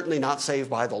 We're certainly not saved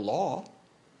by the law.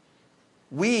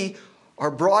 We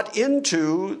are brought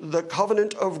into the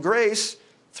covenant of grace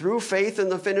through faith in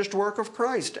the finished work of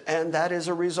Christ. And that is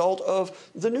a result of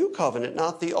the new covenant,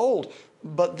 not the old.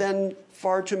 But then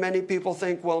far too many people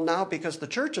think, well, now because the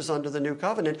church is under the new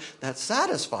covenant, that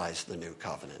satisfies the new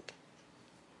covenant.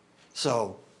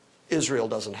 So Israel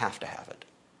doesn't have to have it.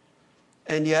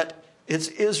 And yet it's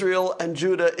Israel and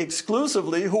Judah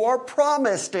exclusively who are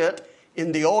promised it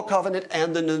in the Old Covenant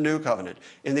and in the New Covenant,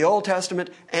 in the Old Testament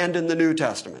and in the New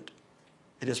Testament.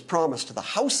 It is promised to the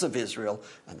house of Israel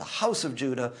and the house of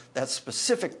Judah, that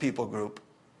specific people group.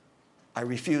 I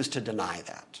refuse to deny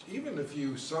that. Even if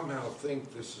you somehow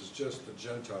think this is just the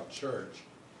Gentile church,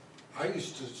 I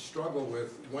used to struggle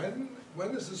with when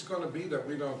is this going to be that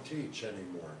we don't teach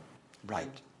anymore?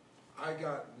 Right. I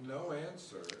got no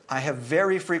answer. I have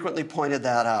very frequently pointed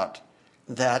that out,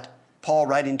 that Paul,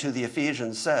 writing to the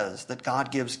Ephesians, says that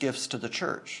God gives gifts to the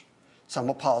church. Some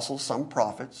apostles, some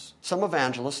prophets, some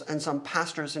evangelists, and some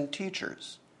pastors and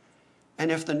teachers.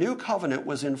 And if the new covenant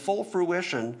was in full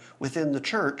fruition within the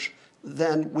church,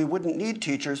 then we wouldn't need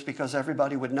teachers because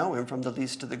everybody would know him from the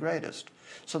least to the greatest.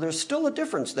 So there's still a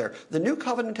difference there. The new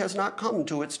covenant has not come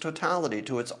to its totality,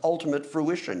 to its ultimate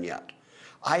fruition yet.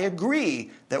 I agree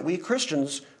that we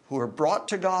Christians who are brought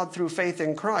to God through faith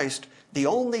in Christ, the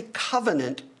only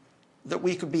covenant that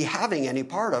we could be having any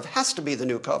part of has to be the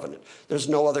new covenant. There's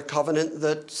no other covenant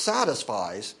that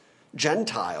satisfies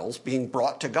Gentiles being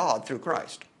brought to God through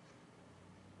Christ.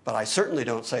 But I certainly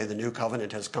don't say the new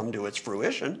covenant has come to its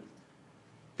fruition,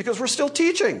 because we're still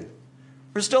teaching.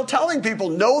 We're still telling people,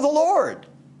 know the Lord.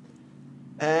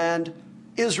 And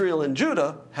Israel and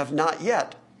Judah have not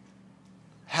yet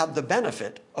had the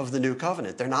benefit of the new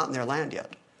covenant. They're not in their land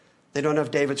yet. They don't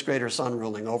have David's greater son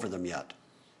ruling over them yet.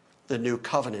 The new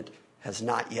covenant has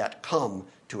not yet come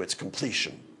to its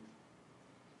completion.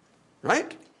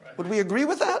 Right? Would we agree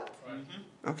with that?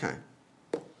 Okay.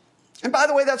 And by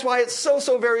the way, that's why it's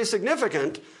so very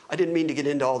significant. I didn't mean to get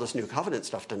into all this new covenant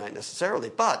stuff tonight necessarily,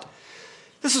 but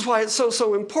this is why it's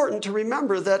so important to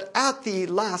remember that at the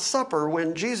Last Supper,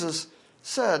 when Jesus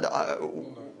said,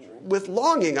 with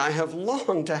longing I have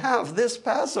longed to have this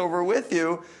Passover with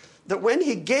you, that when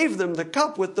he gave them the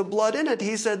cup with the blood in it,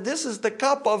 he said, this is the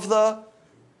cup of the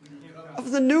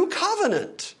new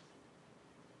covenant.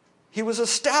 He was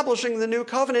establishing the new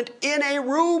covenant in a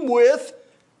room with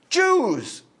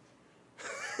Jews.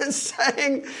 And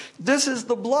saying, this is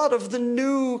the blood of the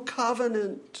new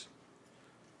covenant.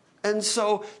 And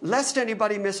so, lest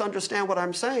anybody misunderstand what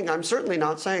I'm saying, I'm certainly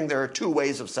not saying there are two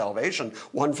ways of salvation,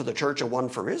 one for the church and one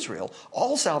for Israel.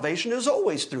 All salvation is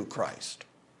always through Christ.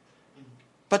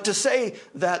 But to say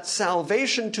that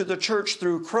salvation to the church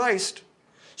through Christ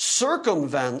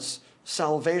circumvents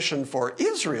salvation for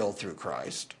Israel through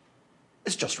Christ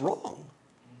is just wrong.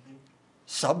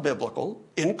 Sub-biblical,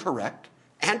 incorrect,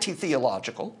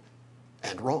 anti-theological,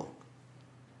 and wrong.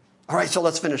 All right, so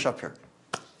let's finish up here.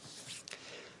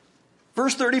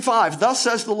 Verse 35, thus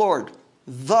says the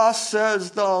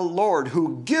Lord,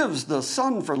 who gives the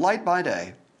sun for light by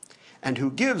day, and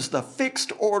who gives the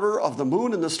fixed order of the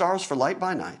moon and the stars for light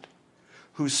by night,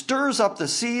 who stirs up the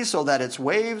sea so that its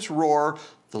waves roar,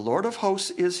 the Lord of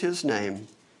hosts is his name.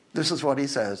 This is what he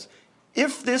says.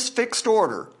 If this fixed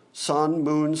order, sun,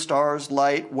 moon, stars,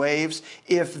 light, waves,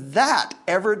 if that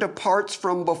ever departs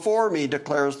from before me,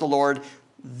 declares the Lord,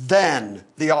 then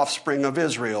the offspring of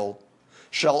Israel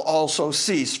shall also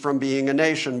cease from being a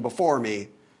nation before me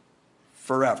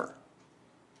forever.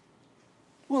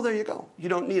 Well, there you go. You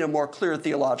don't need a more clear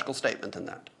theological statement than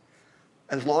that.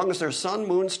 As long as there's sun,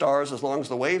 moon, stars, as long as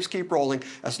the waves keep rolling,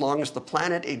 as long as the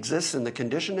planet exists in the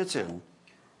condition it's in,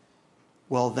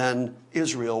 well, then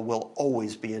Israel will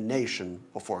always be a nation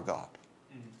before God.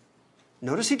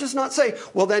 Notice he does not say,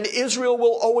 well, then Israel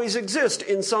will always exist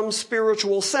in some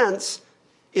spiritual sense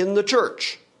in the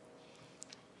church.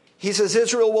 He says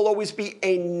Israel will always be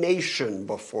a nation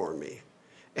before me,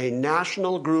 a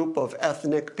national group of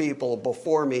ethnic people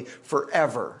before me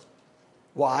forever.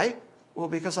 Why? Well,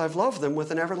 because I've loved them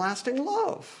with an everlasting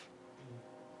love.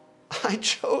 I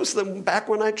chose them back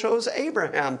when I chose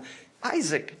Abraham,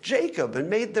 Isaac, Jacob, and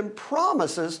made them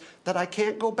promises that I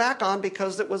can't go back on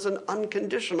because it was an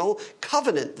unconditional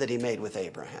covenant that he made with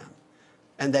Abraham,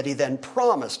 and that he then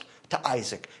promised to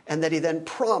Isaac, and that he then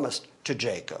promised to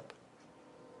Jacob.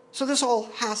 So this all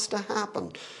has to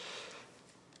happen.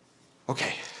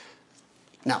 Okay,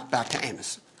 now back to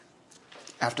Amos,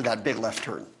 after that big left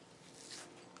turn.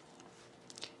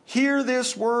 Hear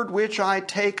this word which I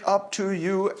take up to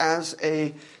you as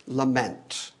a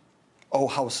lament, O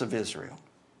house of Israel.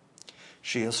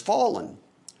 She has fallen.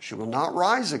 She will not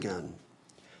rise again.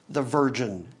 The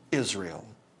virgin Israel.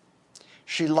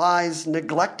 She lies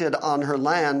neglected on her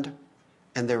land,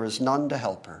 and there is none to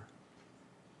help her.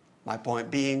 My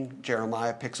point being,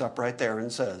 Jeremiah picks up right there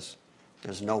and says,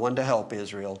 there's no one to help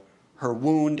Israel. Her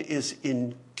wound is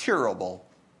incurable.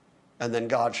 And then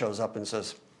God shows up and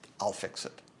says, I'll fix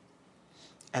it.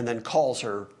 And then calls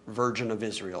her Virgin of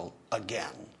Israel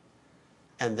again.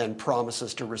 And then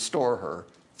promises to restore her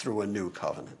through a new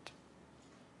covenant.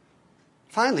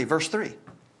 Finally, verse 3.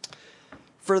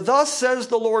 For thus says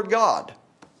the Lord God,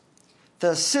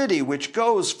 the city which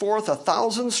goes forth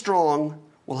 1,000 strong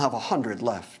will have 100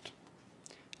 left.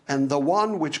 And the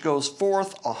one which goes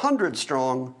forth 100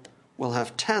 strong will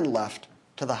have 10 left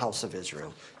to the house of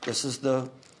Israel. This is the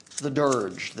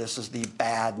dirge. This is the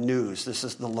bad news. This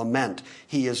is the lament.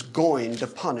 He is going to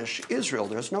punish Israel.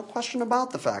 There's no question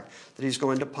about the fact that he's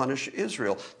going to punish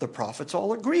Israel. The prophets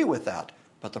all agree with that.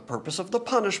 But the purpose of the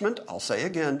punishment, I'll say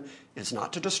again, is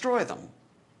not to destroy them.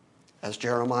 As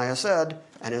Jeremiah said,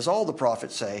 and as all the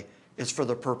prophets say, it's for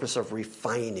the purpose of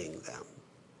refining them.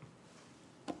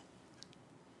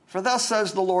 For thus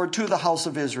says the Lord to the house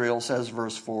of Israel, says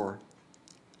verse 4,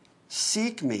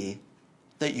 seek me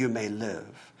that you may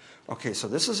live. Okay, so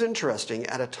this is interesting.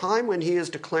 At a time when he is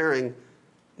declaring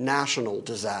national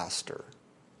disaster,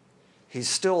 he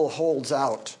still holds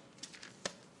out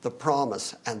the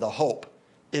promise and the hope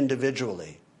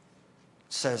individually.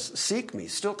 Says, seek me,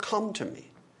 still come to me.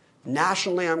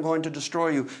 Nationally, I'm going to destroy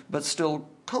you, but still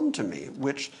come to me,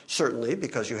 which certainly,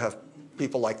 because you have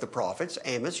people like the prophets,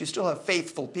 Amos, you still have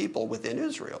faithful people within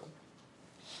Israel.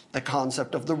 The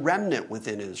concept of the remnant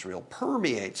within Israel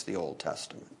permeates the Old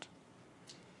Testament.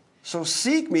 So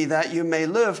seek me that you may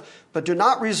live, but do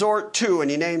not resort to,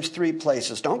 and he names 3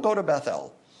 places. Don't go to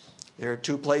Bethel. There are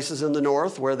 2 places in the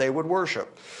north where they would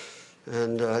worship.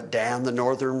 And Dan, the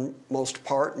northernmost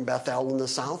part, and Bethel in the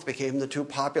south became the 2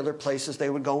 popular places they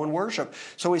would go and worship.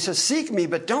 So he says, seek me,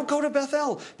 but don't go to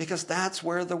Bethel, because that's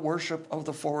where the worship of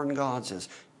the foreign gods is.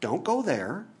 Don't go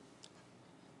there.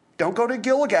 Don't go to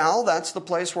Gilgal. That's the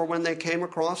place where when they came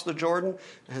across the Jordan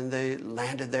and they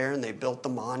landed there and they built the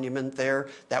monument there,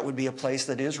 that would be a place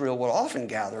that Israel would often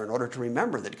gather in order to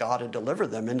remember that God had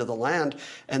delivered them into the land.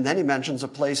 And then he mentions a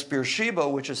place, Beersheba,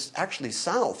 which is actually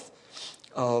south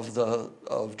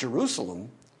of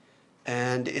Jerusalem,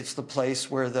 and it's the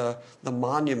place where the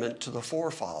monument to the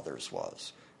forefathers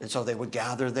was. And so they would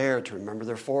gather there to remember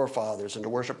their forefathers and to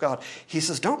worship God. He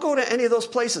says, don't go to any of those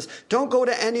places. Don't go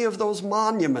to any of those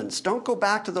monuments. Don't go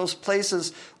back to those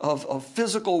places of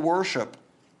physical worship.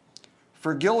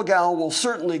 For Gilgal will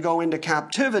certainly go into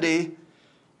captivity,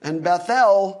 and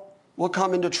Bethel will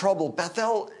come into trouble.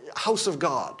 Bethel, house of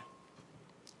God.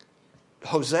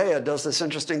 Hosea does this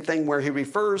interesting thing where he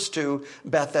refers to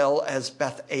Bethel as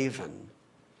Beth-aven.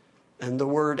 And the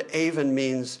word aven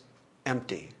means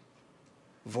empty,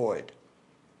 void.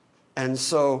 And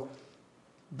so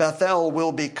Bethel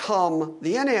will become,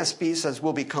 the NASB says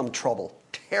will become trouble.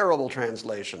 Terrible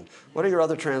translation. What do your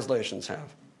other translations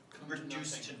have?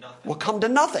 Reduced to nothing. Will come to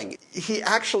nothing. He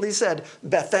actually said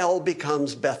Bethel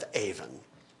becomes Beth-aven.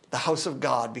 The house of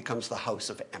God becomes the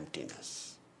house of emptiness.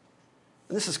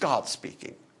 And this is God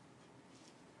speaking.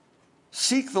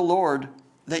 Seek the Lord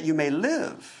that you may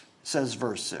live, says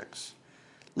verse 6.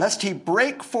 Lest he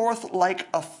break forth like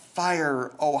a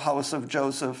fire, O house of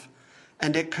Joseph,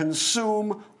 and it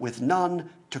consume with none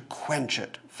to quench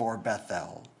it for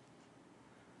Bethel.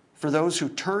 For those who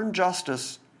turn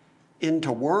justice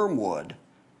into wormwood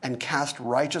and cast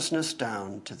righteousness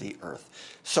down to the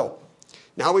earth. So,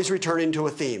 now he's returning to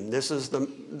a theme. This is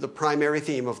the primary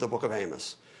theme of the book of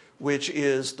Amos, which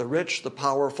is the rich, the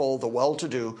powerful, the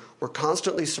well-to-do were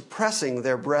constantly suppressing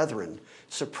their brethren,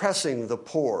 suppressing the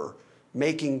poor,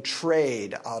 making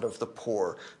trade out of the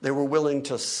poor. They were willing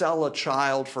to sell a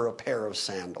child for a pair of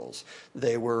sandals.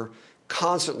 They were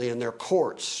constantly in their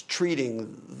courts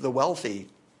treating the wealthy.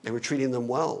 They were treating them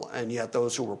well, and yet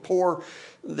those who were poor,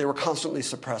 they were constantly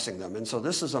suppressing them. And so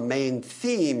this is a main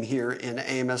theme here in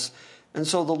Amos. And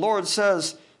so the Lord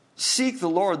says, seek the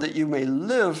Lord that you may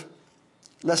live,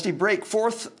 lest he break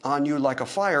forth on you like a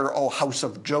fire, O house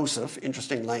of Joseph.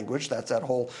 Interesting language. That's that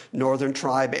whole northern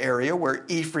tribe area where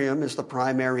Ephraim is the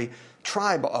primary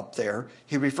tribe up there.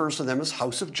 He refers to them as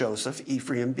house of Joseph,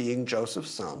 Ephraim being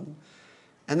Joseph's son.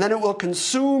 And then it will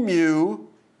consume you,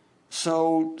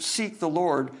 so seek the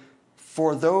Lord.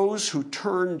 For those who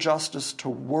turn justice to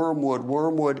wormwood.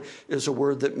 Wormwood is a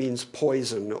word that means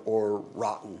poison or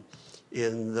rotten.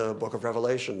 In the book of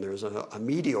Revelation, there's a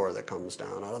meteor that comes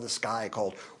down out of the sky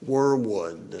called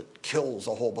wormwood that kills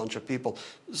a whole bunch of people.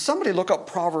 Somebody look up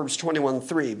Proverbs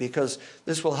 21:3 because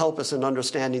this will help us in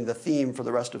understanding the theme for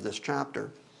the rest of this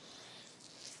chapter.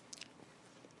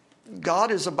 God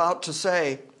is about to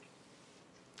say,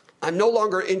 I'm no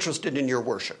longer interested in your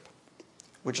worship,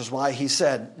 which is why he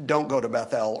said, don't go to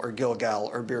Bethel or Gilgal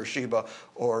or Beersheba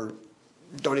or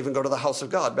don't even go to the house of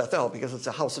God, Bethel, because it's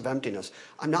a house of emptiness.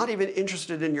 I'm not even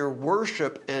interested in your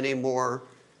worship anymore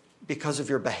because of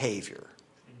your behavior.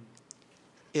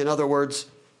 In other words,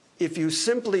 if you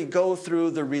simply go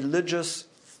through the religious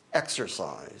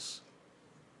exercise,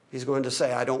 he's going to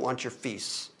say, I don't want your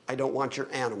feasts. I don't want your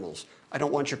animals. I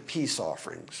don't want your peace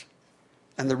offerings.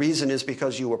 And the reason is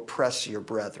because you oppress your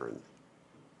brethren.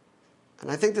 And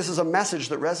I think this is a message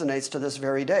that resonates to this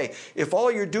very day. If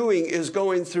all you're doing is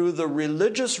going through the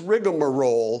religious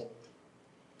rigmarole,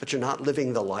 but you're not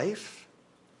living the life,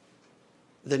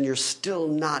 then you're still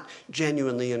not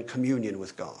genuinely in communion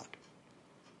with God.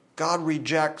 God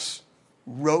rejects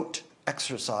rote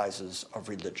exercises of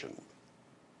religion.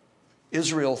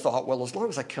 Israel thought, well, as long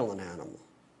as I kill an animal.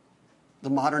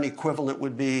 The modern equivalent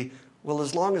would be, well,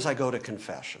 as long as I go to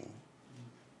confession.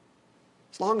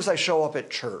 As long as I show up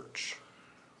at church.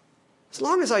 As as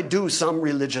long as I do some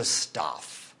religious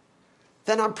stuff,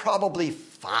 then I'm probably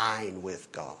fine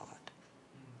with God.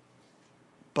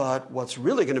 But what's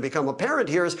really going to become apparent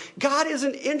here is God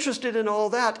isn't interested in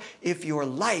all that if your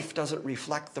life doesn't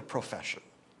reflect the profession.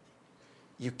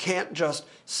 You can't just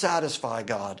satisfy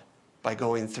God by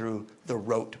going through the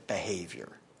rote behavior.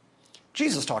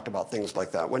 Jesus talked about things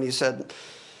like that when he said,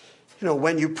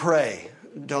 when you pray,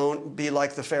 don't be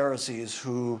like the Pharisees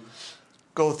who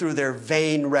go through their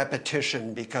vain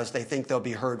repetition because they think they'll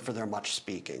be heard for their much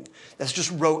speaking. That's just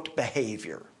rote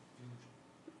behavior.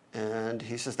 And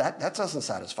he says that doesn't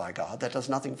satisfy God. That does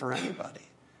nothing for anybody.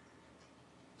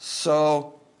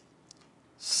 So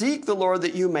seek the Lord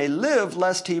that you may live,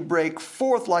 lest he break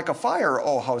forth like a fire,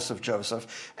 O house of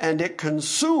Joseph, and it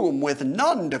consume with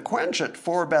none to quench it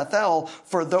for Bethel,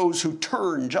 for those who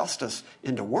turn justice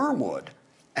into wormwood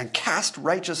and cast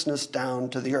righteousness down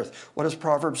to the earth. What does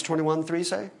Proverbs 21:3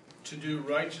 say? To do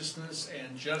righteousness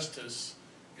and justice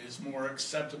is more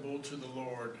acceptable to the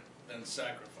Lord than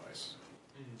sacrifice.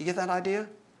 You get that idea?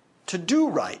 To do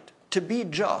right, to be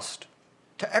just,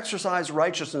 to exercise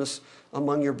righteousness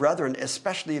among your brethren,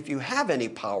 especially if you have any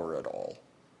power at all,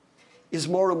 is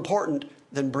more important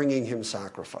than bringing him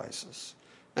sacrifices.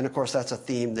 And of course, that's a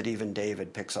theme that even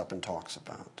David picks up and talks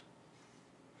about.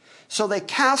 So they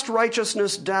cast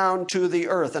righteousness down to the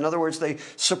earth. In other words, they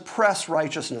suppress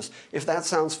righteousness. If that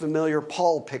sounds familiar,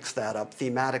 Paul picks that up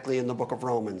thematically in the book of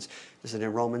Romans. Is it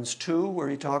in Romans 2 where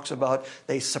he talks about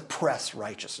they suppress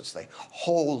righteousness, they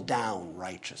hold down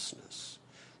righteousness?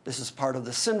 This is part of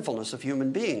the sinfulness of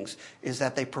human beings, is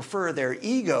that they prefer their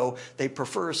ego, they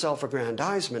prefer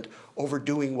self-aggrandizement over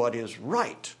doing what is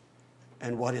right.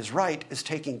 And what is right is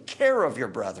taking care of your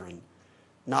brethren,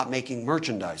 not making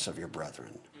merchandise of your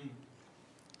brethren.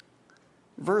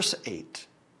 Verse 8.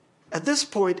 At this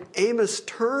point, Amos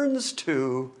turns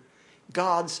to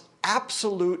God's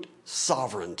absolute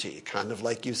sovereignty, kind of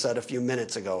like you said a few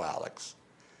minutes ago, Alex.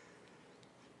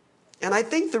 And I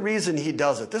think the reason he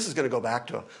does it, this is going to go back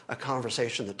to a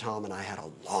conversation that Tom and I had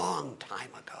a long time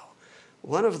ago.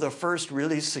 One of the first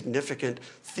really significant,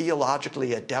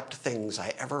 theologically adept things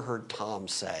I ever heard Tom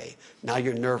say. Now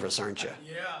you're nervous, aren't you?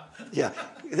 Yeah.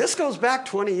 This goes back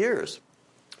 20 years.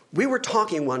 We were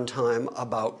talking one time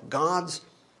about God's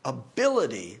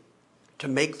ability to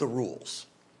make the rules.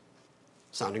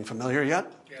 Sounding familiar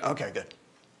yet? Yeah. Okay, good.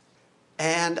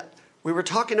 And we were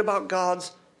talking about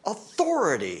God's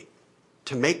authority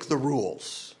to make the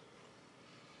rules.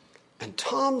 And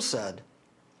Tom said,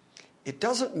 it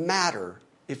doesn't matter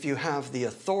if you have the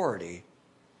authority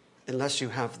unless you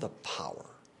have the power.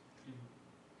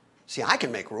 See, I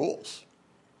can make rules.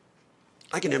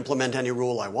 I can implement any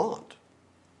rule I want.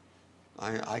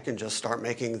 I can just start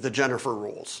making the Jennifer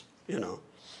rules,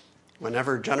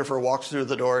 Whenever Jennifer walks through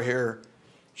the door here,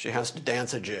 she has to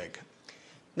dance a jig.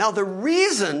 Now, the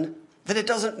reason that it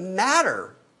doesn't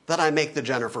matter that I make the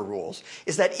Jennifer rules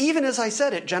is that even as I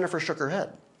said it, Jennifer shook her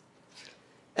head.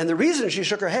 And the reason she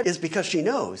shook her head is because she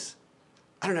knows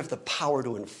I don't have the power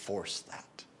to enforce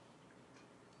that.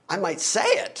 I might say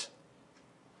it.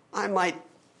 I might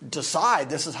decide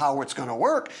this is how it's going to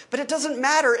work, but it doesn't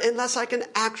matter unless I can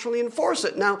actually enforce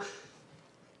it. Now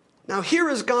here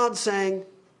is God saying,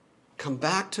 come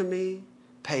back to me,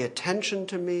 pay attention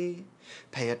to me,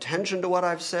 pay attention to what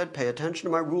I've said, pay attention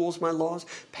to my rules, my laws,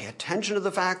 pay attention to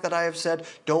the fact that I have said,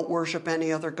 don't worship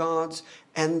any other gods.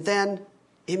 And then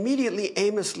immediately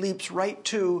Amos leaps right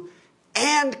to,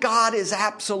 and God is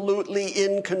absolutely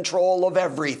in control of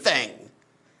everything.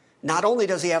 Not only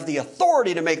does he have the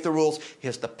authority to make the rules, he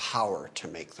has the power to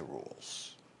make the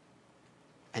rules.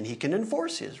 And he can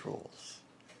enforce his rules.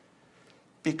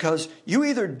 Because you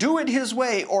either do it his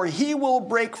way or he will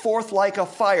break forth like a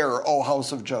fire, O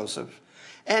house of Joseph,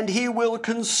 and he will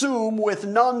consume with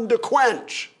none to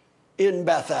quench in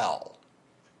Bethel.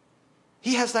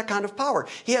 He has that kind of power.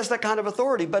 He has that kind of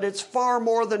authority, but it's far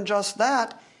more than just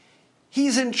that.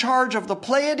 He's in charge of the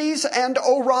Pleiades and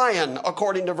Orion,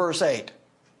 according to verse 8.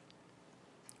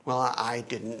 Well, I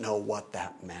didn't know what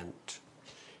that meant.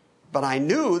 But I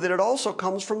knew that it also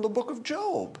comes from the book of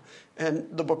Job.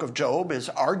 And the book of Job is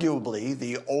arguably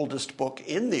the oldest book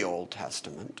in the Old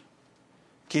Testament.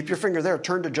 Keep your finger there.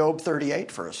 Turn to Job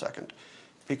 38 for a second.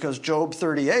 Because Job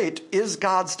 38 is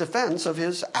God's defense of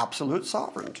his absolute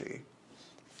sovereignty.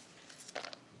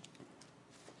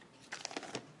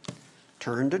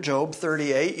 Turn to Job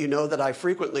 38. You know that I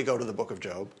frequently go to the book of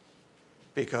Job.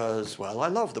 Because, well, I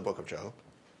love the book of Job.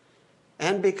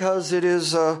 And because it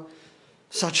is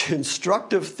such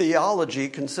instructive theology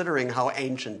considering how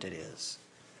ancient it is.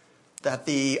 That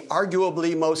the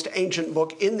arguably most ancient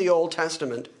book in the Old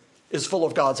Testament is full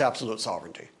of God's absolute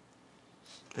sovereignty.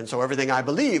 And so everything I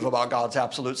believe about God's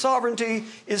absolute sovereignty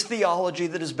is theology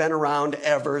that has been around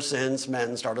ever since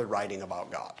men started writing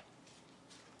about God.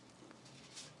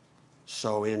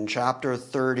 So in chapter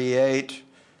 38,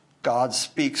 God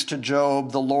speaks to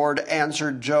Job. The Lord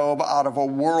answered Job out of a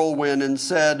whirlwind and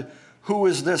said, "Who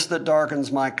is this that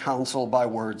darkens my counsel by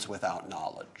words without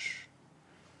knowledge?"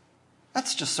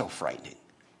 That's just so frightening.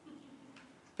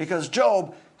 Because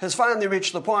Job has finally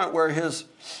reached the point where his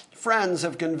friends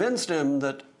have convinced him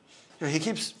that he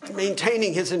keeps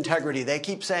maintaining his integrity. They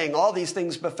keep saying, all these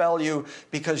things befell you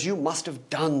because you must have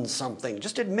done something.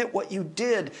 Just admit what you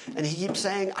did. And he keeps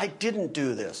saying, I didn't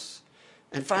do this.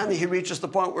 And finally he reaches the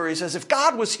point where he says, if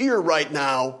God was here right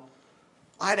now,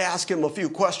 I'd ask him a few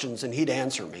questions and he'd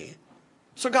answer me.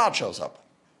 So God shows up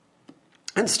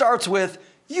and starts with,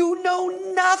 you know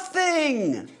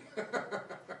nothing.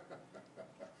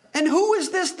 And who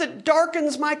is this that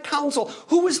darkens my counsel?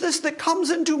 Who is this that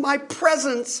comes into my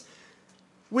presence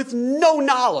with no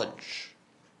knowledge?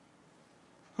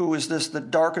 Who is this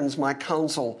that darkens my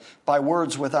counsel by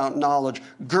words without knowledge?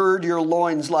 Gird your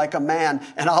loins like a man,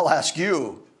 and I'll ask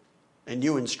you, and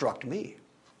you instruct me.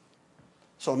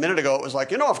 So a minute ago it was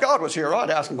like, if God was here, I'd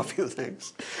ask him a few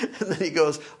things. And then he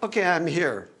goes, okay, I'm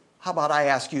here. How about I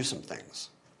ask you some things?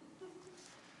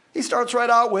 He starts right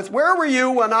out with, where were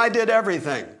you when I did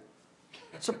everything?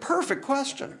 It's a perfect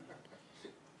question.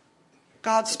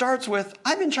 God starts with,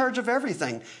 I'm in charge of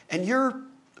everything. And you're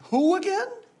who again?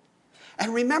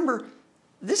 And remember,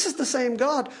 this is the same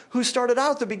God who started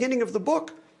out at the beginning of the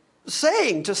book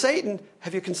saying to Satan,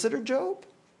 have you considered Job?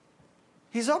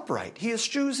 He's upright. He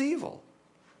eschews evil.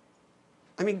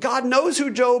 I mean, God knows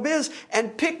who Job is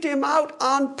and picked him out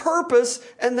on purpose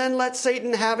and then let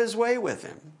Satan have his way with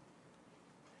him.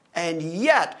 And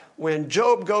yet, when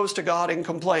Job goes to God in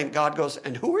complaint, God goes,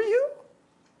 and who are you?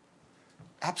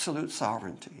 Absolute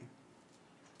sovereignty.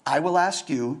 I will ask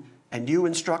you, and you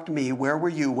instruct me, where were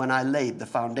you when I laid the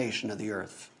foundation of the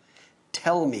earth?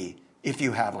 Tell me if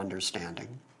you have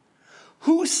understanding.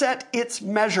 Who set its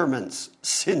measurements,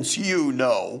 since you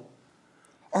know?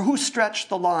 Or who stretched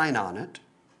the line on it?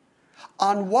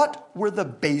 On what were the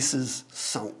bases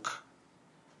sunk?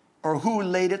 Or who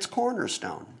laid its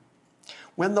cornerstone?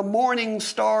 When the morning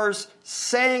stars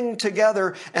sang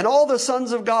together and all the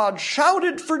sons of God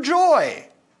shouted for joy,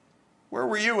 where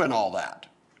were you in all that?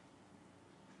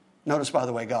 Notice, by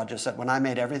the way, God just said, when I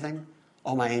made everything,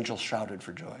 all my angels shouted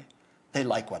for joy. They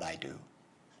like what I do.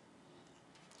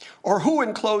 Or who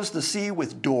enclosed the sea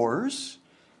with doors?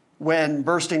 When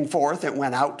bursting forth, it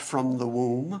went out from the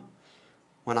womb.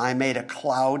 When I made a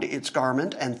cloud its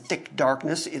garment and thick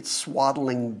darkness its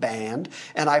swaddling band,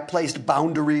 and I placed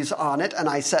boundaries on it, and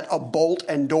I set a bolt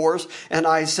and doors, and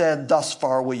I said, thus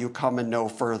far will you come and no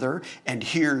further, and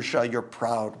here shall your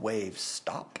proud waves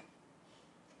stop.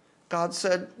 God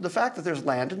said, the fact that there's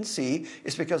land and sea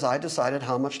is because I decided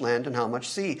how much land and how much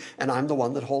sea, and I'm the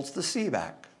one that holds the sea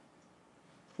back.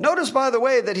 Notice, by the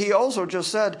way, that he also just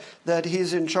said that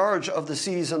he's in charge of the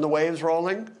seas and the waves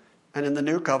rolling. And in the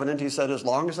new covenant, he said, as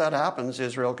long as that happens,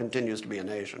 Israel continues to be a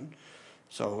nation.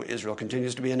 So Israel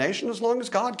continues to be a nation as long as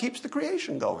God keeps the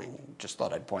creation going. Just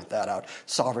thought I'd point that out.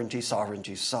 Sovereignty,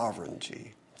 sovereignty,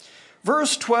 sovereignty.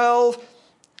 Verse 12,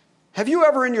 have you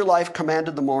ever in your life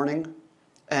commanded the morning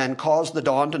and caused the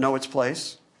dawn to know its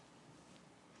place?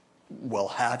 Well,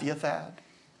 have you, Thad?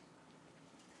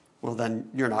 Well, then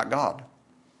you're not God.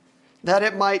 That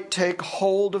it might take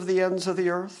hold of the ends of the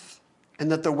earth,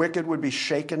 and that the wicked would be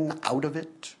shaken out of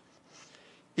it.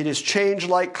 It is changed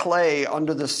like clay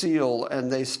under the seal,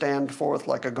 and they stand forth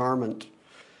like a garment.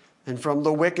 And from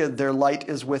the wicked their light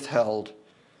is withheld,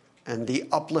 and the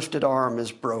uplifted arm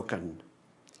is broken.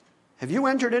 Have you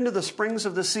entered into the springs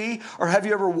of the sea, or have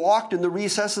you ever walked in the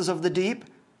recesses of the deep?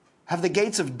 Have the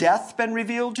gates of death been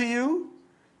revealed to you?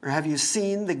 Or have you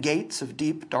seen the gates of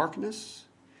deep darkness?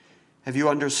 Have you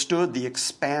understood the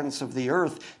expanse of the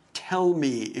earth? Tell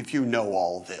me if you know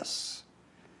all this.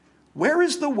 Where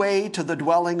is the way to the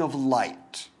dwelling of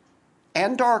light?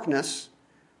 And darkness,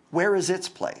 where is its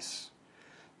place?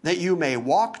 That you may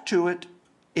walk to it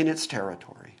in its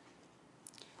territory.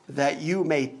 That you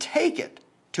may take it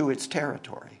to its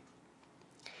territory.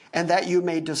 And that you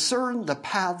may discern the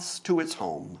paths to its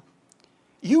home.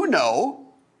 You know,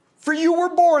 for you were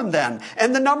born then,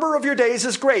 and the number of your days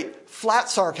is great. Flat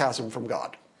sarcasm from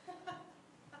God.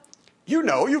 You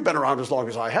know, you've been around as long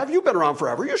as I have. You've been around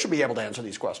forever. You should be able to answer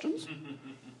these questions.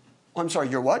 Oh, I'm sorry,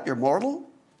 you're what? You're mortal?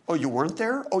 Oh, you weren't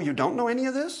there? Oh, you don't know any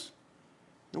of this?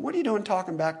 Then what are you doing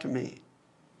talking back to me?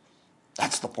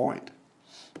 That's the point.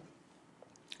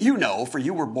 You know, for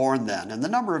you were born then, and the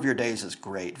number of your days is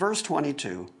great. Verse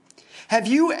 22, Have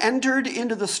you entered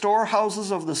into the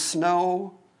storehouses of the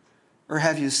snow, or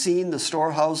have you seen the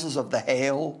storehouses of the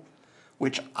hail,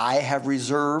 which I have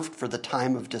reserved for the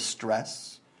time of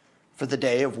distress, for the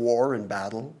day of war and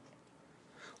battle?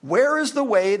 Where is the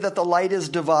way that the light is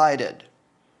divided,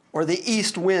 or the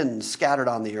east wind scattered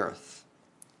on the earth?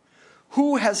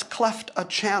 Who has cleft a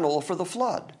channel for the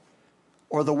flood,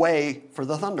 or the way for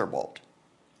the thunderbolt?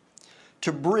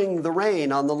 To bring the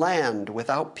rain on the land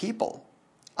without people,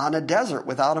 on a desert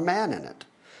without a man in it,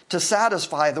 to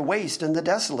satisfy the waste in the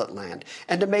desolate land,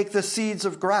 and to make the seeds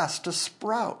of grass to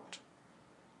sprout.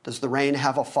 Does the rain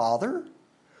have a father?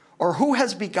 Or who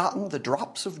has begotten the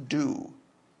drops of dew?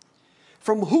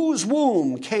 From whose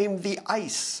womb came the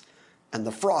ice and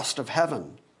the frost of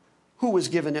heaven? Who has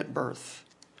given it birth?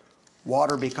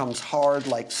 Water becomes hard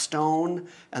like stone,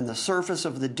 and the surface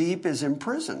of the deep is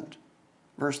imprisoned.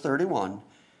 Verse 31,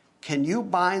 can you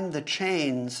bind the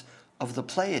chains of the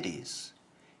Pleiades?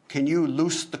 Can you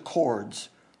loose the cords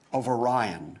of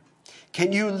Orion?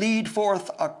 Can you lead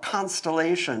forth a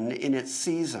constellation in its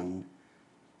season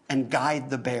and guide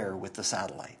the bear with the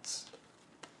satellites,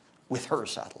 with her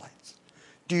satellites?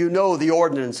 Do you know the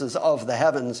ordinances of the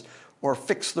heavens, or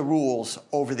fix the rules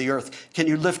over the earth? Can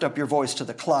you lift up your voice to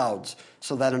the clouds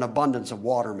so that an abundance of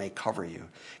water may cover you?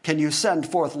 Can you send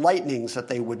forth lightnings that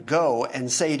they would go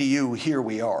and say to you, here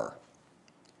we are?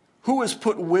 Who has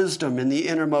put wisdom in the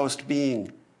innermost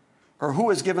being? Or who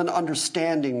has given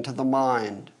understanding to the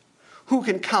mind? Who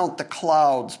can count the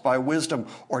clouds by wisdom,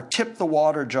 or tip the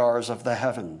water jars of the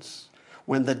heavens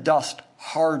when the dust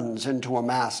hardens into a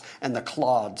mass and the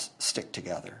clods stick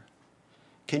together?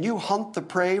 Can you hunt the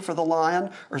prey for the lion,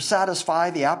 or satisfy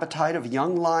the appetite of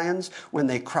young lions when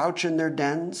they crouch in their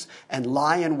dens and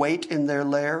lie in wait in their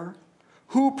lair?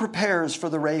 Who prepares for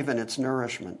the raven its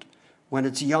nourishment when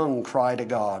its young cry to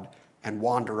God and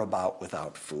wander about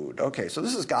without food? Okay, so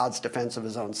this is God's defense of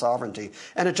his own sovereignty,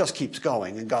 and it just keeps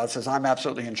going. And God says, I'm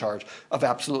absolutely in charge of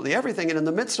absolutely everything. And in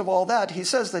the midst of all that, he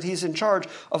says that he's in charge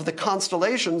of the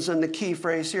constellations, and the key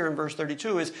phrase here in verse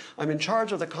 32 is, I'm in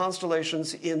charge of the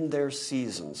constellations in their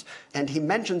seasons. And he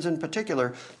mentions in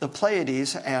particular the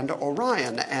Pleiades and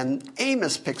Orion, and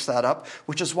Amos picks that up,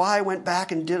 which is why I went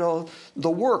back and did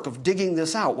the work of digging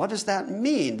this out. What does that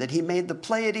mean, that he made the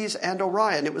Pleiades and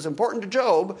Orion? It was important to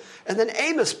Job, and then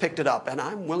Amos picked it up, and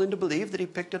I'm willing to believe that he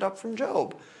picked it up from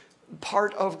Job.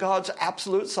 Part of God's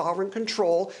absolute sovereign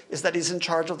control is that he's in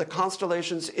charge of the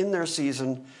constellations in their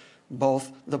season,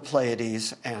 both the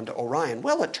Pleiades and Orion.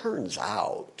 Well, it turns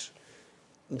out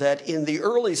that in the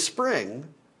early spring,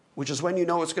 which is when you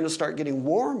know it's going to start getting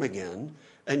warm again,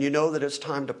 and you know that it's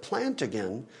time to plant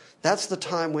again, that's the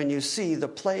time when you see the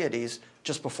Pleiades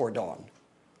just before dawn.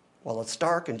 While it's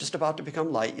dark and just about to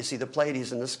become light, you see the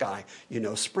Pleiades in the sky, you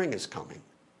know spring is coming.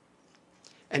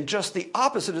 And just the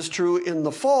opposite is true in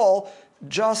the fall.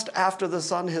 Just after the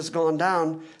sun has gone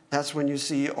down, that's when you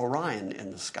see Orion in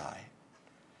the sky.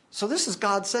 So this is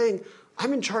God saying,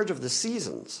 I'm in charge of the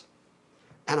seasons.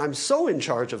 And I'm so in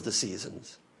charge of the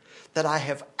seasons that I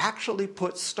have actually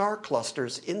put star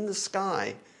clusters in the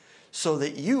sky so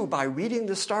that you, by reading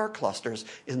the star clusters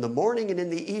in the morning and in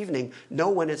the evening, know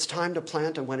when it's time to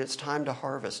plant and when it's time to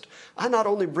harvest. I not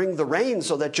only bring the rain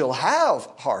so that you'll have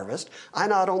harvest, I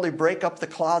not only break up the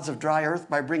clods of dry earth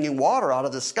by bringing water out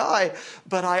of the sky,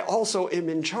 but I also am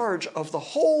in charge of the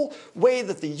whole way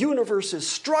that the universe is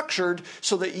structured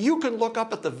so that you can look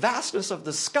up at the vastness of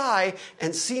the sky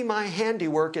and see my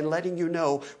handiwork in letting you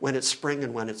know when it's spring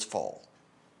and when it's fall.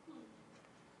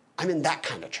 I'm in that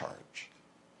kind of charge.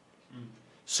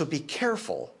 So be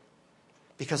careful,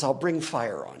 because I'll bring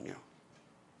fire on you.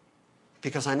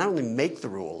 Because I not only make the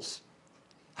rules,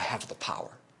 I have the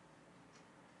power.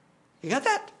 You got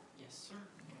that? Yes, sir.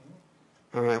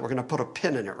 All right, we're going to put a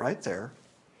pin in it right there.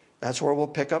 That's where we'll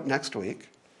pick up next week,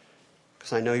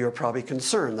 because I know you're probably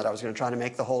concerned that I was going to try to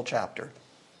make the whole chapter.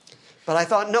 But I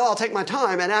thought, no, I'll take my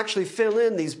time and actually fill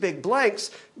in these big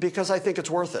blanks, because I think it's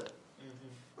worth it.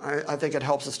 I think it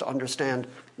helps us to understand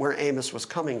where Amos was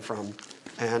coming from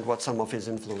and what some of his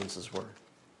influences were.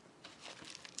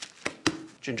 Did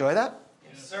you enjoy that?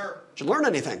 Yes, sir. Did you learn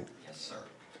anything? Yes, sir.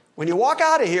 When you walk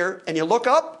out of here and you look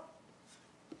up,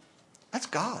 that's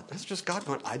God. That's just God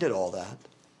going, I did all that.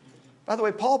 By the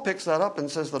way, Paul picks that up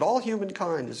and says that all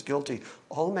humankind is guilty.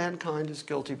 All mankind is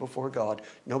guilty before God.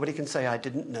 Nobody can say, I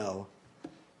didn't know,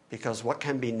 because what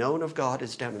can be known of God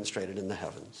is demonstrated in the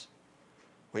heavens.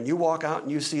 When you walk out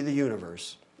and you see the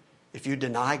universe, if you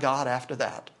deny God after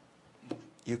that,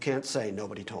 you can't say,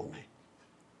 nobody told me.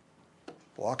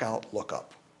 Walk out, look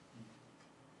up.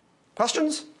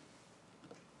 Questions?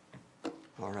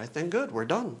 All right, then good. We're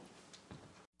done.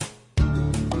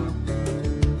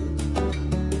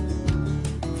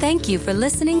 Thank you for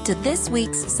listening to this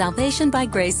week's Salvation by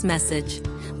Grace message.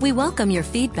 We welcome your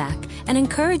feedback and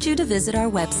encourage you to visit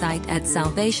our website at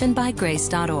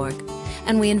salvationbygrace.org.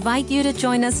 And we invite you to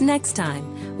join us next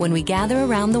time when we gather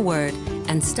around the Word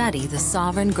and study the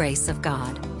sovereign grace of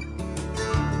God.